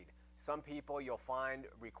to lead. Some people you'll find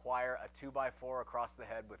require a 2x4 across the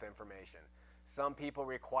head with information. Some people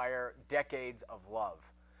require decades of love.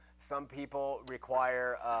 Some people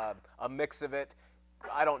require a mix of it.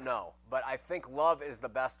 I don't know. But I think love is the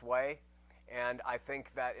best way. And I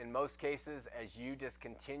think that in most cases, as you just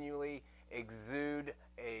continually exude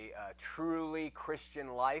a truly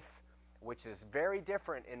Christian life, which is very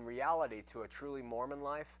different in reality to a truly Mormon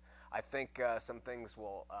life, I think some things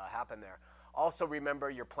will happen there. Also remember,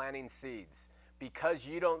 you're planting seeds. Because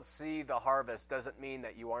you don't see the harvest doesn't mean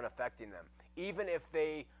that you aren't affecting them. Even if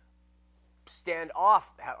they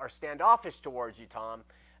are standoffish towards you, Tom,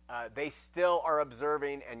 they still are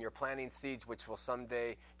observing, and you're planting seeds which will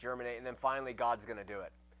someday germinate. And then finally, God's going to do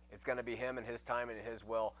it. It's going to be Him and His time and His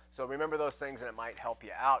will. So remember those things, and it might help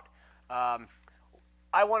you out.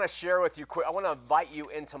 I want to share with you quick. I want to invite you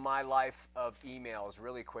into my life of emails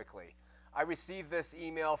really quickly. I received this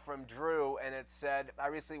email from Drew, and it said, I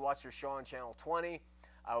recently watched your show on Channel 20.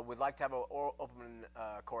 I would like to have an open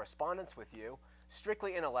correspondence with you.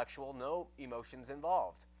 Strictly intellectual, no emotions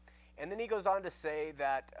involved. And then he goes on to say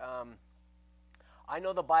that I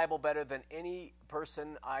know the Bible better than any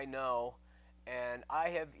person I know, and I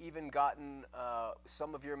have even gotten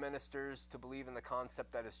some of your ministers to believe in the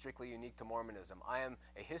concept that is strictly unique to Mormonism. I am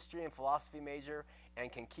a history and philosophy major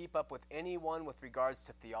and can keep up with anyone with regards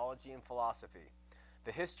to theology and philosophy.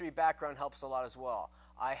 The history background helps a lot as well.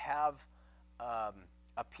 I have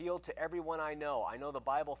appealed to everyone I know. I know the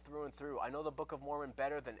Bible through and through. I know the Book of Mormon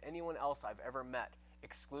better than anyone else I've ever met,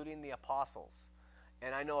 excluding the apostles.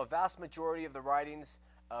 And I know a vast majority of the writings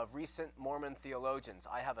of recent Mormon theologians.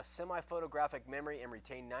 I have a semi-photographic memory and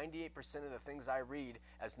retain 98% of the things I read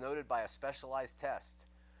as noted by a specialized test.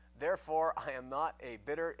 Therefore, I am not a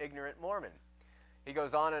bitter, ignorant Mormon. He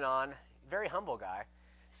goes on and on. Very humble guy.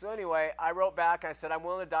 So anyway, I wrote back. I said, I'm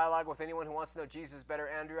willing to dialogue with anyone who wants to know Jesus better,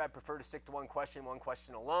 Andrew. I prefer to stick to one question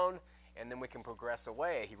alone, and then we can progress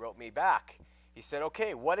away. He wrote me back. He said,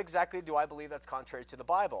 okay, what exactly do I believe that's contrary to the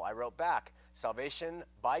Bible? I wrote back, salvation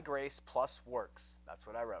by grace plus works. That's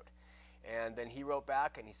what I wrote. And then he wrote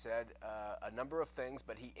back and he said a number of things,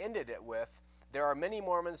 but he ended it with, there are many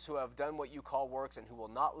Mormons who have done what you call works and who will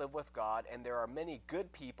not live with God, and there are many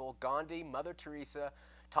good people, Gandhi, Mother Teresa,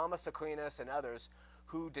 Thomas Aquinas, and others,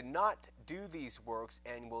 who did not do these works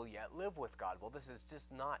and will yet live with God. Well, this is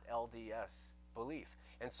just not LDS belief.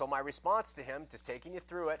 And so my response to him, just taking you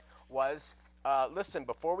through it, was, listen,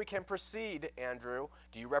 before we can proceed, Andrew,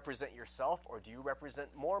 do you represent yourself or do you represent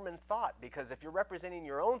Mormon thought? Because if you're representing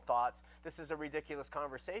your own thoughts, this is a ridiculous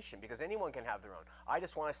conversation because anyone can have their own. I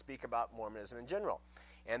just want to speak about Mormonism in general.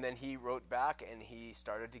 And then he wrote back and he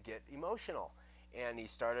started to get emotional and he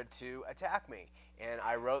started to attack me. And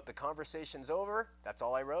I wrote, the conversation's over. That's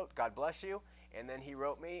all I wrote. God bless you. And then he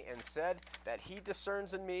wrote me and said that he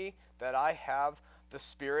discerns in me that I have the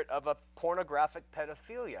spirit of a pornographic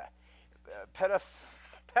pedophile,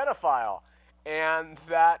 and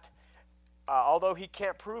that although he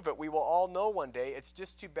can't prove it, we will all know one day. It's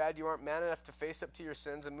just too bad you aren't man enough to face up to your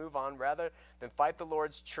sins and move on rather than fight the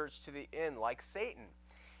Lord's church to the end like Satan.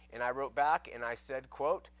 And I wrote back and I said,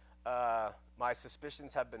 quote, my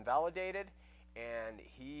suspicions have been validated. And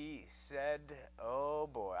he said, oh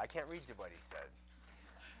boy, I can't read you what he said.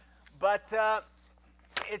 But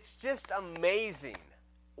it's just amazing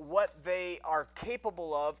what they are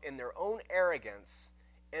capable of in their own arrogance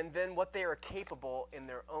and then what they are capable in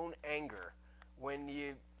their own anger when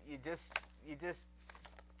you you just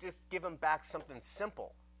give them back something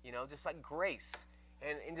simple, just like grace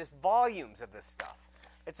and just volumes of this stuff.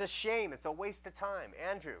 It's a shame. It's a waste of time.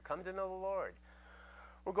 Andrew, come to know the Lord.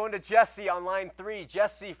 We're going to Jesse on line 3.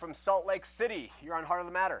 Jesse from Salt Lake City. You're on Heart of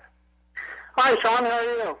the Matter. Hi, Sean. How are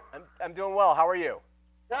you? I'm doing well. How are you?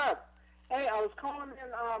 Good. Hey, I was calling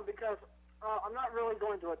in because I'm not really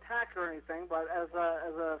going to attack or anything, but as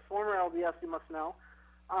a former LDS, you must know,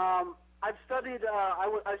 I've studied.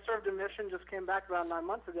 I served a mission, just came back about 9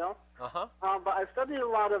 months ago. But I've studied a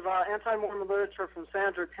lot of anti-Mormon literature from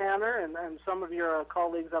Sandra Tanner and some of your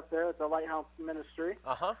colleagues up there at the Lighthouse Ministry.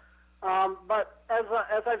 But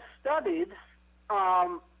as I've studied,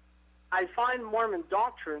 I find Mormon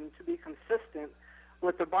doctrine to be consistent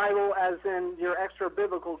with the Bible, as in your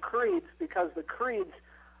extra-biblical creeds, because the creeds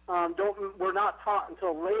were not taught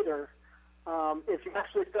until later. If you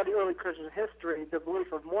actually study early Christian history, the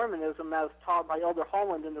belief of Mormonism, as taught by Elder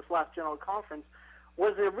Holland in this last General Conference,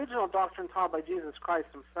 was the original doctrine taught by Jesus Christ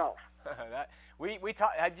himself.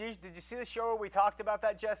 Did you see the show where we talked about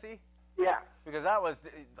that, Jesse? Yeah. Because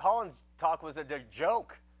Holland's talk was a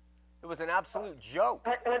joke. It was an absolute joke.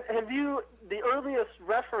 And the earliest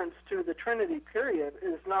reference to the Trinity, period,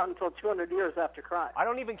 is not until 200 years after Christ. I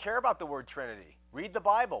don't even care about the word Trinity. Read the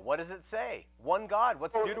Bible. What does it say? One God.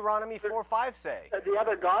 What's Deuteronomy 4:5 say? The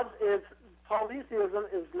other gods is polytheism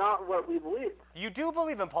is not what we believe. You do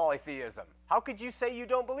believe in polytheism. How could you say you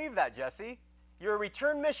don't believe that, Jesse? You're a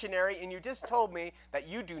returned missionary, and you just told me that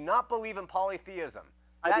you do not believe in polytheism.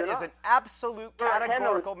 That is an absolute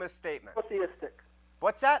categorical misstatement. Monotheistic.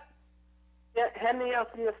 What's that? Yeah,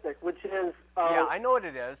 henotheistic, which is yeah, I know what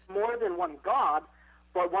it is. More than one God,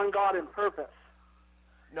 but one God in purpose.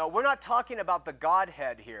 No, we're not talking about the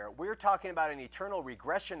Godhead here. We're talking about an eternal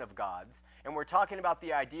regression of gods, and we're talking about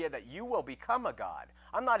the idea that you will become a God.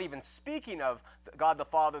 I'm not even speaking of God the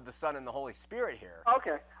Father, the Son, and the Holy Spirit here.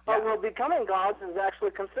 Okay. Yeah. Well, becoming gods is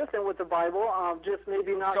actually consistent with the Bible, just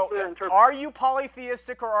maybe not clear interpretation. Are you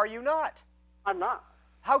polytheistic or are you not? I'm not.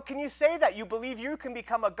 How can you say that? You believe you can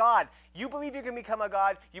become a God. You believe you can become a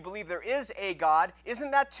God. You believe there is a God.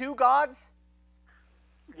 Isn't that two gods?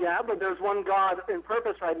 Yeah, but there's one God in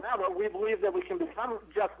purpose right now, but we believe that we can become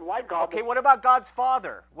just like God. Okay, what about God's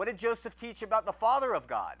Father? What did Joseph teach about the Father of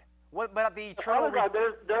God? What about the eternal God?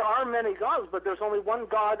 There are many gods, but there's only one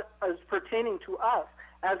God as pertaining to us,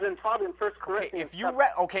 as in taught in 1 Corinthians.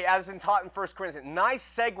 As in taught in 1 Corinthians. Nice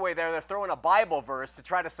segue there. They're throwing a Bible verse to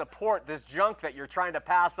try to support this junk that you're trying to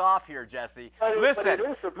pass off here, Jesse. Listen,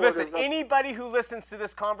 anybody who listens to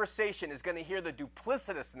this conversation is going to hear the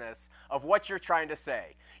duplicitousness of what you're trying to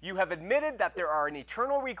say. You have admitted that there are an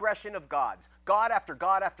eternal regression of gods, God after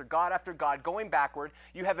God after God after God, going backward.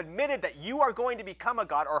 You have admitted that you are going to become a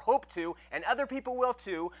God, or hope to, and other people will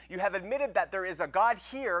too. You have admitted that there is a God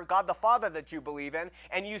here, God the Father, that you believe in,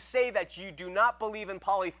 and you say that you do not believe in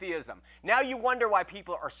polytheism. Now you wonder why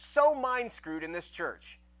people are so mind-screwed in this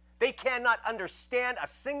church. They cannot understand a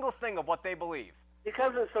single thing of what they believe.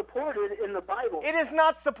 Because it's supported in the Bible. It is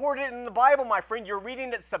not supported in the Bible, my friend. You're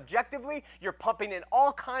reading it subjectively. You're pumping in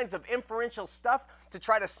all kinds of inferential stuff to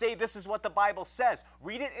try to say this is what the Bible says.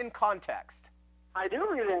 Read it in context. I do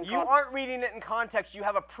read it in context. You aren't reading it in context. You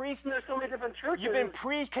have a priest. There's so many different churches. You've been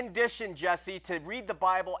preconditioned, Jesse, to read the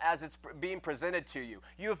Bible as it's being presented to you.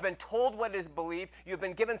 You have been told what is believed. You've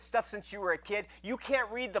been given stuff since you were a kid. You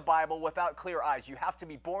can't read the Bible without clear eyes. You have to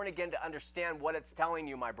be born again to understand what it's telling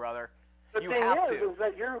you, my brother. The thing is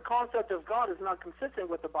that your concept of God is not consistent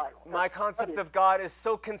with the Bible. My concept of God is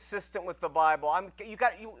so consistent with the Bible.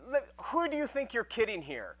 Who do you think you're kidding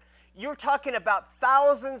here? You're talking about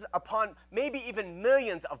thousands upon maybe even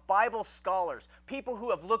millions of Bible scholars, people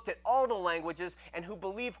who have looked at all the languages and who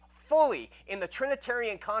believe fully in the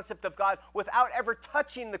Trinitarian concept of God without ever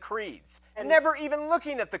touching the creeds, never even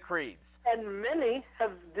looking at the creeds. And many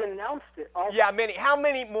have denounced it also. Yeah, many. How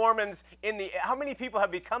many people have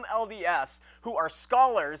become LDS who are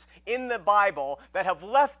scholars in the Bible that have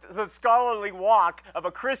left the scholarly walk of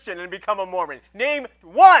a Christian and become a Mormon? Name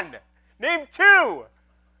one. Name two.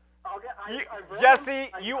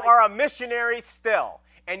 Jesse, you are a missionary still,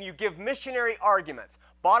 and you give missionary arguments.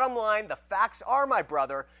 Bottom line, the facts are, my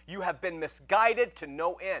brother, you have been misguided to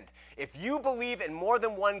no end. If you believe in more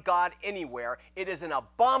than one God anywhere, it is an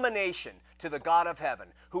abomination to the God of heaven,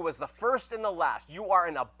 who was the first and the last. You are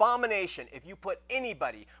an abomination if you put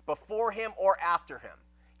anybody before him or after him.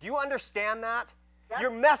 Do you understand that?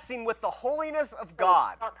 You're messing with the holiness of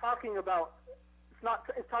God. It's not talking about...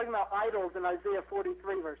 It's talking about idols in Isaiah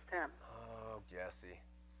 43, verse 10. Oh,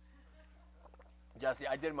 Jesse,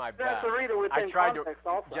 I did my best. I tried to.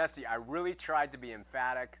 Jesse, I really tried to be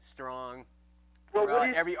emphatic, strong,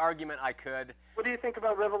 every argument I could. What do you think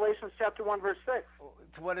about Revelation chapter 1, verse 6?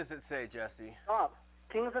 What does it say, Jesse? Stop.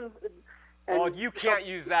 Kings and oh, you can't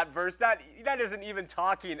use that verse. That isn't even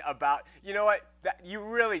talking about. You know what? You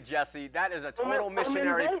really, Jesse, that is a total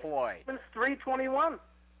missionary ploy. It's 3:21.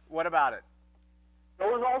 What about it?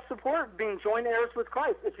 Those all support being joint heirs with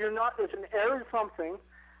Christ. If an heir is something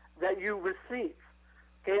that you receive.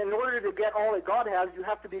 Okay, in order to get all that God has, you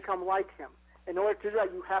have to become like Him. In order to do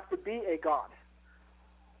that, you have to be a God.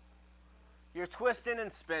 You're twisting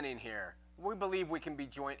and spinning here. We believe we can be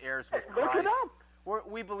joint heirs with Christ. Look it up.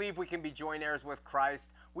 We believe we can be joint heirs with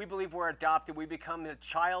Christ. We believe we're adopted. We become the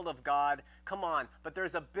child of God. Come on, but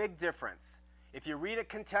there's a big difference. If you read it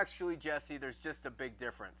contextually, Jesse, there's just a big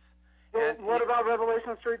difference. Well, what about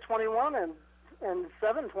Revelation 3:21 and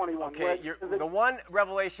 7:21? Okay, the one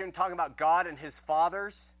Revelation talking about God and His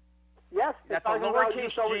fathers. Yes. That's a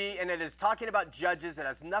lowercase g, and it is talking about judges. It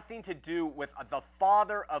has nothing to do with the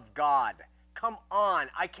Father of God. Come on,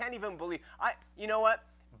 I can't even believe. You know what?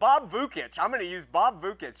 Bob Vukic. I'm going to use Bob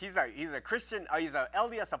Vukic. He's a Christian. He's an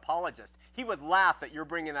LDS apologist. He would laugh that you're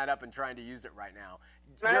bringing that up and trying to use it right now.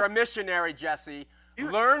 You're a missionary, Jesse.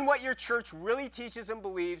 Learn what your church really teaches and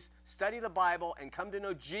believes. Study the Bible and come to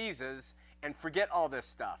know Jesus and forget all this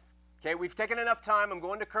stuff. Okay, we've taken enough time. I'm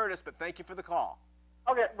going to Curtis, but thank you for the call.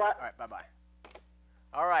 Okay, bye. All right, bye-bye.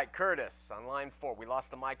 All right, Curtis on line 4. We lost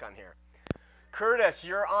the mic on here. Curtis,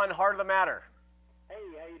 you're on Heart of the Matter. Hey,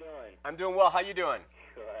 how you doing? I'm doing well. How you doing?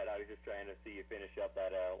 Good. I was just trying to see you finish up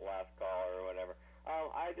that last call or whatever.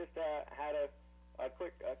 I just had a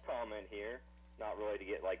quick comment here. Not really to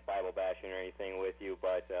get like Bible bashing or anything with you,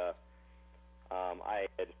 but I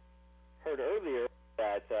had heard earlier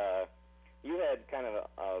that you had kind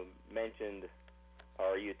of mentioned,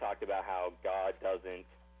 or you talked about how God doesn't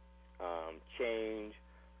change,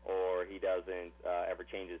 or He doesn't ever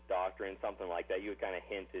change His doctrine, something like that. You had kind of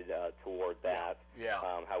hinted toward that. Yeah.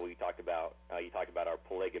 How we talked about, you talked about our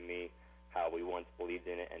polygamy, how we once believed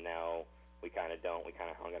in it, and now we kind of don't. We kind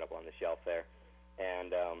of hung it up on the shelf there.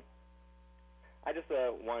 And I just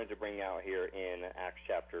wanted to bring out here in Acts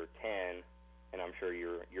chapter 10, and I'm sure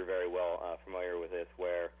you're very well familiar with this,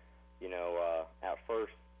 where, you know, at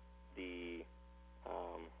first the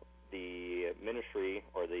ministry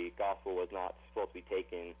or the gospel was not supposed to be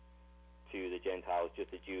taken to the Gentiles,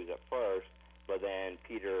 just the Jews at first, but then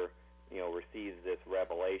Peter, you know, receives this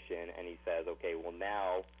revelation and he says, okay, well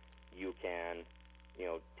now you can, you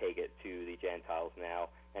know, take it to the Gentiles now.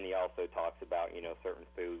 And he also talks about, you know, certain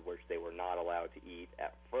food which they were not allowed to eat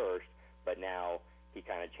at first, but now he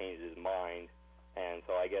kind of changed his mind. And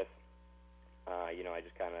so I guess, you know, I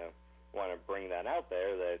just kind of want to bring that out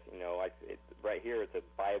there that, you know, right here it's a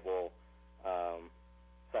Bible,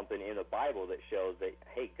 something in the Bible that shows that,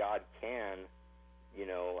 hey, God can, you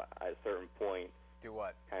know, at a certain point, do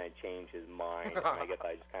what? Kind of change his mind. And I guess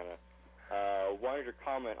I just kind of wanted your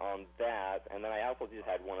comment on that, and then I also just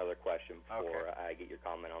had one other question before I get your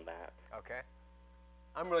comment on that. Okay.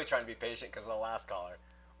 I'm really trying to be patient because of the last caller.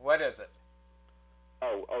 What is it?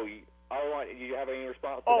 You have any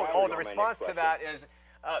response to that? The response to that is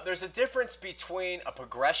there's a difference between a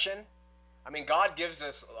progression. I mean, God gives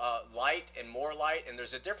us light and more light, and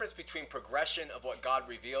there's a difference between progression of what God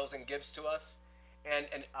reveals and gives to us and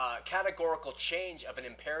a categorical change of an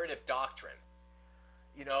imperative doctrine.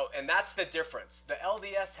 You know, and that's the difference. The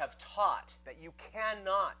LDS have taught that you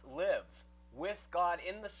cannot live with God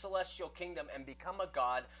in the celestial kingdom and become a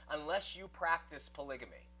God unless you practice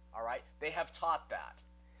polygamy. All right? They have taught that.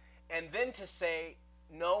 And then to say,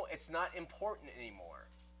 no, it's not important anymore.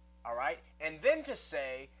 All right? And then to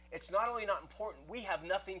say, it's not only not important, we have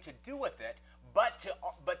nothing to do with it, but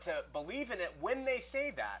to believe in it when they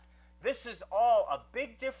say that. This is all a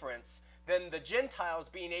big difference than the Gentiles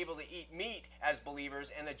being able to eat meat as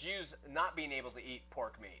believers and the Jews not being able to eat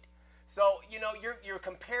pork meat. So, you know, you're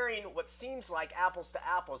comparing what seems like apples to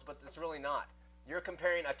apples, but it's really not. You're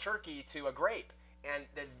comparing a turkey to a grape, and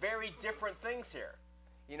they're very different things here.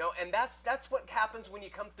 You know, and that's what happens when you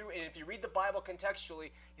come through, and if you read the Bible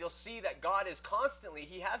contextually, you'll see that God is constantly,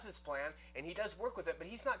 He has His plan, and He does work with it, but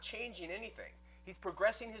He's not changing anything. He's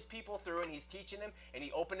progressing His people through, and He's teaching them, and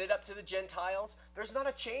He opened it up to the Gentiles. There's not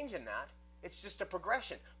a change in that. It's just a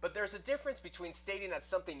progression. But there's a difference between stating that's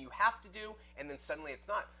something you have to do, and then suddenly it's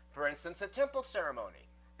not. For instance, the temple ceremony.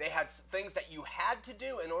 They had things that you had to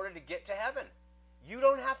do in order to get to heaven. You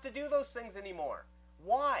don't have to do those things anymore.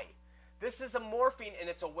 Why? This is a morphine, and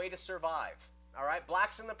it's a way to survive. All right?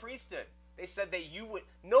 Blacks in the priesthood. They said that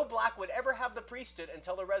no black would ever have the priesthood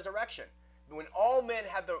until the resurrection, when all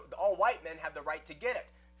white men had the right to get it.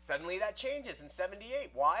 Suddenly that changes in 78.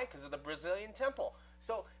 Why? Because of the Brazilian temple.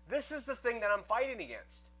 So this is the thing that I'm fighting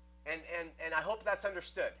against. And I hope that's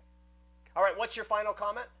understood. All right, what's your final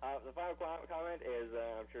comment? The final comment is,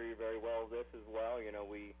 I'm sure you're very well with this as well. You know,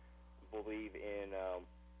 we believe in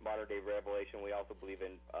modern-day revelation. We also believe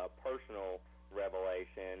in personal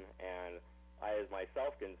revelation. And I, as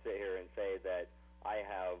myself, can sit here and say that I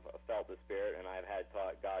have felt the Spirit, and I've had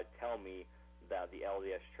God tell me that the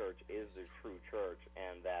LDS Church is the true church,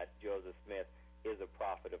 and that Joseph Smith is a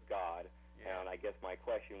prophet of God. Yeah. And I guess my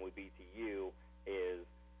question would be to you is,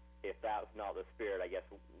 if that's not the Spirit, I guess,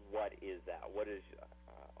 what is that? What is,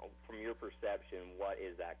 from your perception, what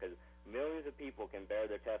is that? Because millions of people can bear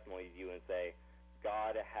their testimony to you and say,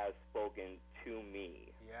 God has spoken to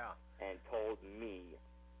me and told me.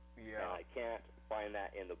 Yeah. And I can't find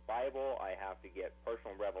that in the Bible. I have to get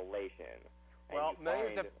personal revelation. Well,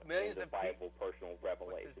 millions of Bible personal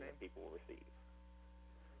revelation that people will receive.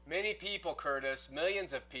 Many people, Curtis,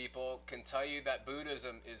 millions of people can tell you that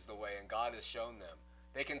Buddhism is the way and God has shown them.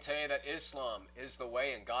 They can tell you that Islam is the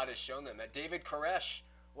way and God has shown them. That David Koresh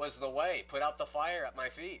was the way, put out the fire at my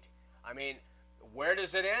feet. I mean, where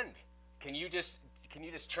does it end? Can you just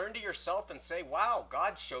turn to yourself and say, wow,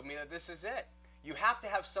 God showed me that this is it? You have to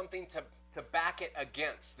have something to back it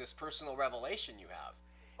against, this personal revelation you have.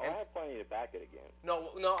 I have plenty to back it against. No,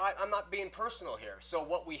 I'm not being personal here. So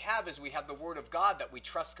what we have is we have the Word of God that we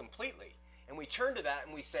trust completely. And we turn to that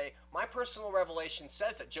and we say, my personal revelation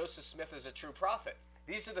says that Joseph Smith is a true prophet.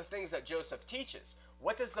 These are the things that Joseph teaches.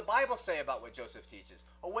 What does the Bible say about what Joseph teaches?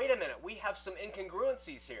 Oh, wait a minute. We have some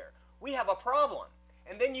incongruencies here. We have a problem.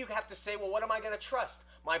 And then you have to say, well, what am I going to trust?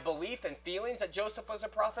 My belief and feelings that Joseph was a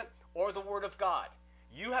prophet or the Word of God?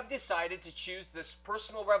 You have decided to choose this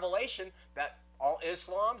personal revelation that all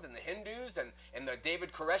Islams and the Hindus and the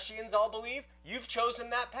David Koreshians all believe. You've chosen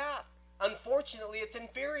that path. Unfortunately, it's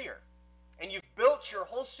inferior. And you've built your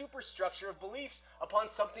whole superstructure of beliefs upon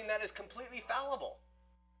something that is completely fallible.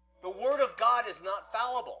 The Word of God is not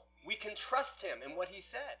fallible. We can trust Him in what He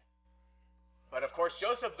said. But of course,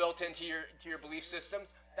 Joseph built into your belief systems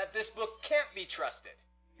that this book can't be trusted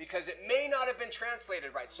because it may not have been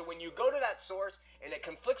translated right. So when you go to that source and it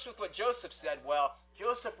conflicts with what Joseph said, well,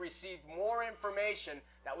 Joseph received more information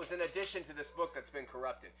that was in addition to this book that's been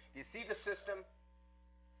corrupted. Do you see the system?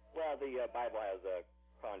 Well, the Bible has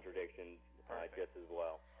contradictions just as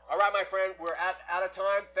well. All right, my friend, we're out of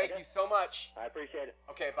time. Thank you so much. I appreciate it.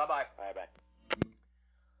 Okay, bye-bye. Bye-bye.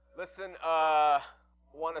 Listen,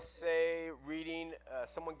 want to say, reading,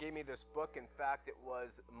 someone gave me this book. In fact, it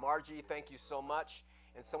was Margie, thank you so much.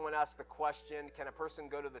 And someone asked the question, can a person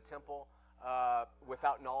go to the temple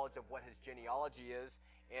without knowledge of what his genealogy is?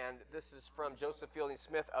 And this is from Joseph Fielding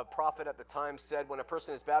Smith, a prophet at the time, said, when a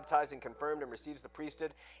person is baptized and confirmed and receives the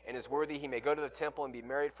priesthood and is worthy, he may go to the temple and be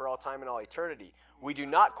married for all time and all eternity. We do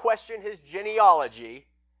not question his genealogy,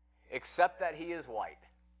 except that he is white.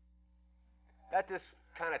 That just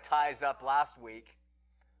kind of ties up last week.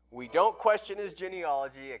 We don't question his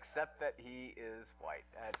genealogy, except that he is white.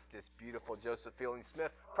 That's just beautiful. Joseph Fielding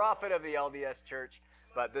Smith, prophet of the LDS Church,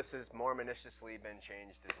 but this has Mormoniciously been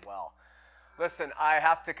changed as well. Listen, I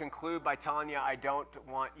have to conclude by telling you I don't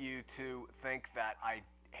want you to think that I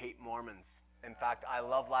hate Mormons. In fact, I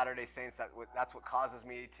love Latter-day Saints. That's what causes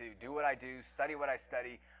me to do what I do, study what I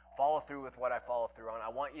study, follow through with what I follow through on. I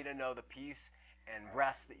want you to know the peace and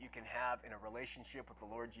rest that you can have in a relationship with the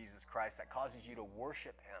Lord Jesus Christ that causes you to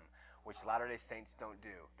worship Him, which Latter-day Saints don't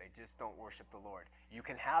do. They just don't worship the Lord. You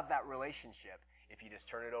can have that relationship if you just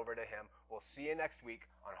turn it over to Him. We'll see you next week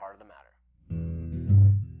on Heart of the Matter.